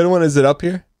has the good one. Is it up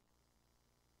here?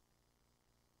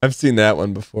 I've seen that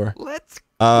one before. Let's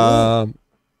Oh,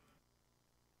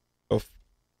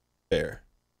 Bear.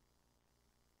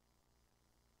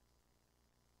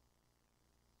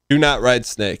 Do not ride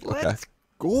snake. Okay. Let's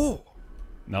go.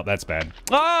 No, that's bad.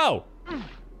 Oh!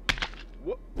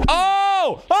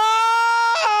 Oh!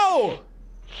 Oh!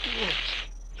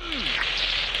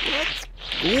 Let's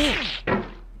go.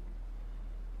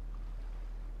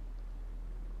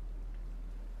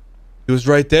 He was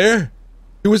right there.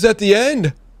 He was at the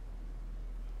end.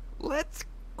 Let's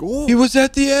go. He was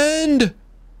at the end.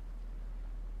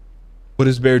 What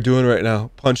is Bear doing right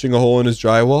now? Punching a hole in his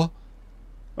drywall?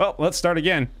 Well, let's start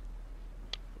again.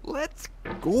 Let's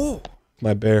go.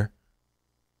 My Bear.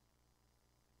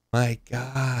 My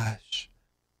gosh.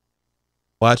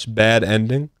 Watch bad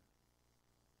ending.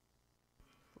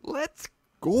 Let's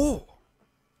go.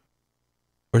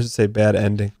 Or does it say bad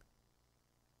ending?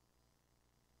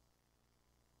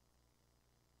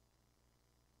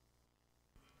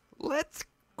 Let's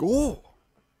go.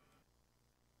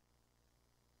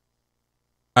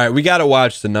 All right, we got to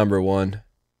watch the number one.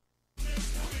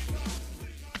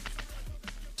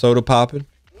 Soda popping.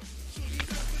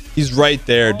 He's right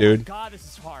there, dude. God, this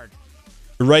is hard.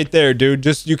 You're right there, dude.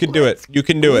 Just, you can do it. You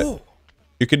can do it.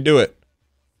 You can do it.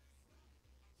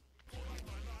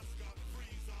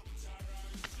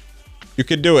 You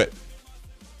can do it.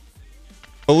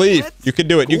 Believe. You can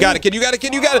do it. You got it, kid. You got it,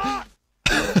 kid. You got it.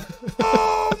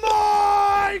 Oh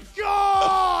my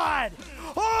God!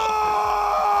 Oh!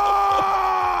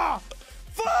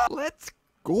 Let's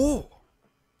go.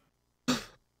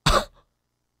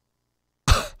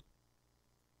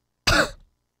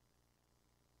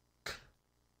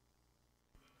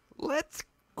 Let's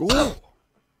go.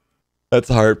 That's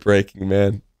heartbreaking,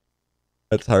 man.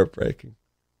 That's heartbreaking.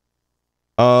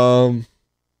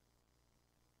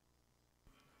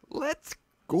 Let's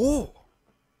go.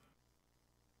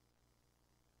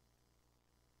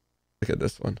 Look at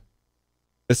this one.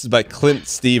 This is by Clint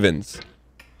Stevens.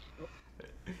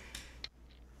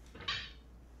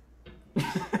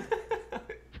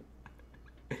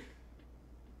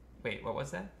 Wait, what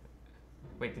was that?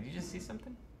 Wait, did you just see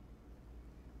something?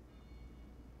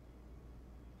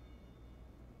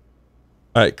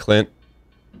 All right, Clint.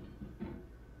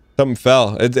 Something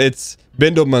fell. It's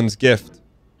Bindelman's gift.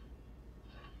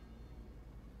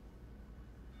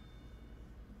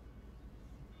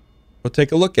 We'll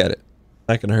take a look at it.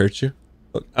 Not gonna hurt you.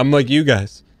 Look, I'm like you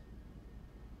guys.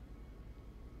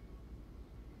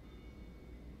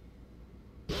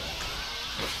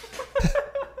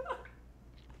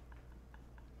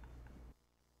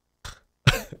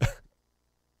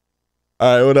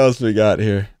 All right, what else we got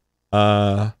here?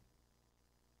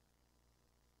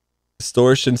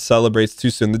 Distortion celebrates too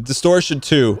soon. The Distortion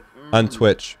 2 on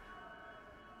Twitch.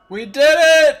 We did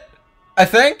it! I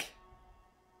think.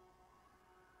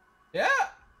 Yeah.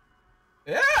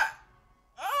 Yeah.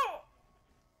 Oh.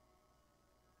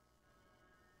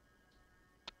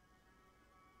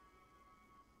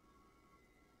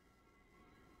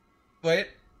 Wait.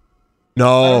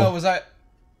 No. I don't know, was I...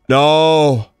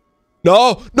 No.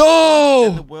 No. No.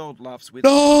 And the world laughs with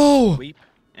No. you. Weep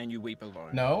and you weep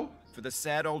alone. No? For the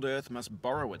sad old earth must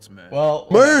borrow its mirth. Well,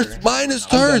 Mirth minus I'm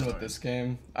done Turth. with this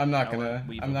game. I'm not gonna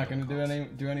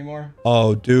do any more.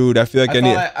 Oh, dude, I feel like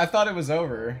I thought it was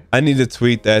over. I need to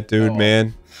tweet that dude,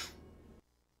 man.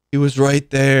 He was right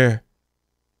there.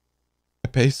 I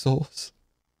pay souls.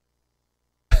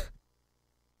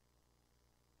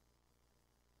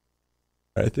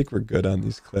 I think we're good on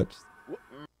these clips.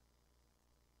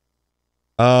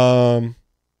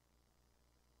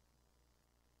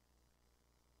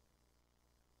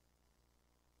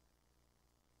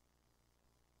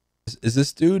 Is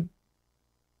this dude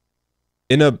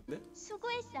in a...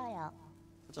 수고했어요.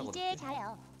 이제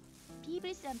자요.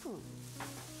 비블 샴푸.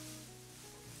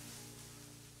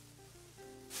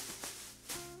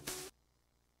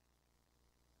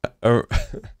 All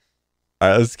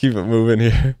right, let's keep it moving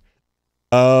here.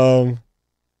 That's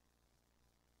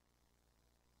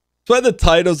why the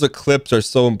titles of clips are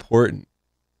so important,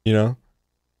 you know?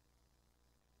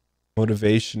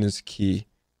 Motivation is key.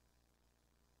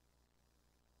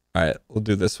 All right, we'll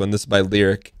do this one. This is by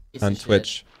Lyric on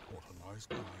Twitch.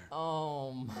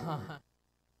 Oh my.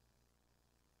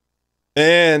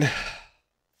 And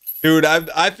dude,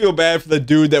 I feel bad for the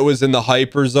dude that was in the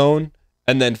hyper zone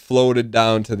and then floated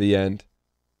down to the end.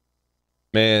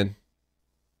 Man.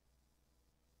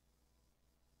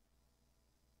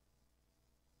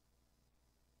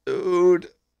 Dude.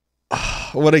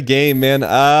 What a game, man.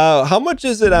 How much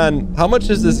is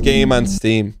this game on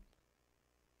Steam?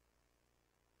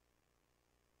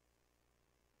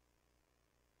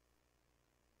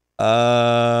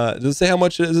 Does it say how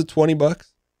much it is? It 20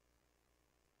 bucks?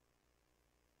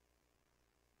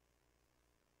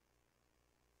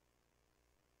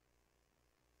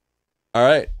 All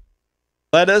right.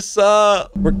 Let us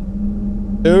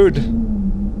dude.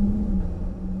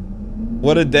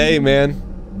 What a day, man.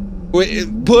 Put it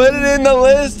in the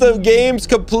list of games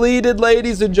completed,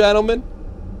 ladies and gentlemen.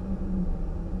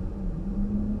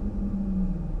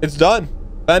 It's done.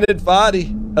 Bennett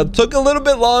Foddy. It took a little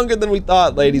bit longer than we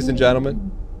thought, ladies and gentlemen.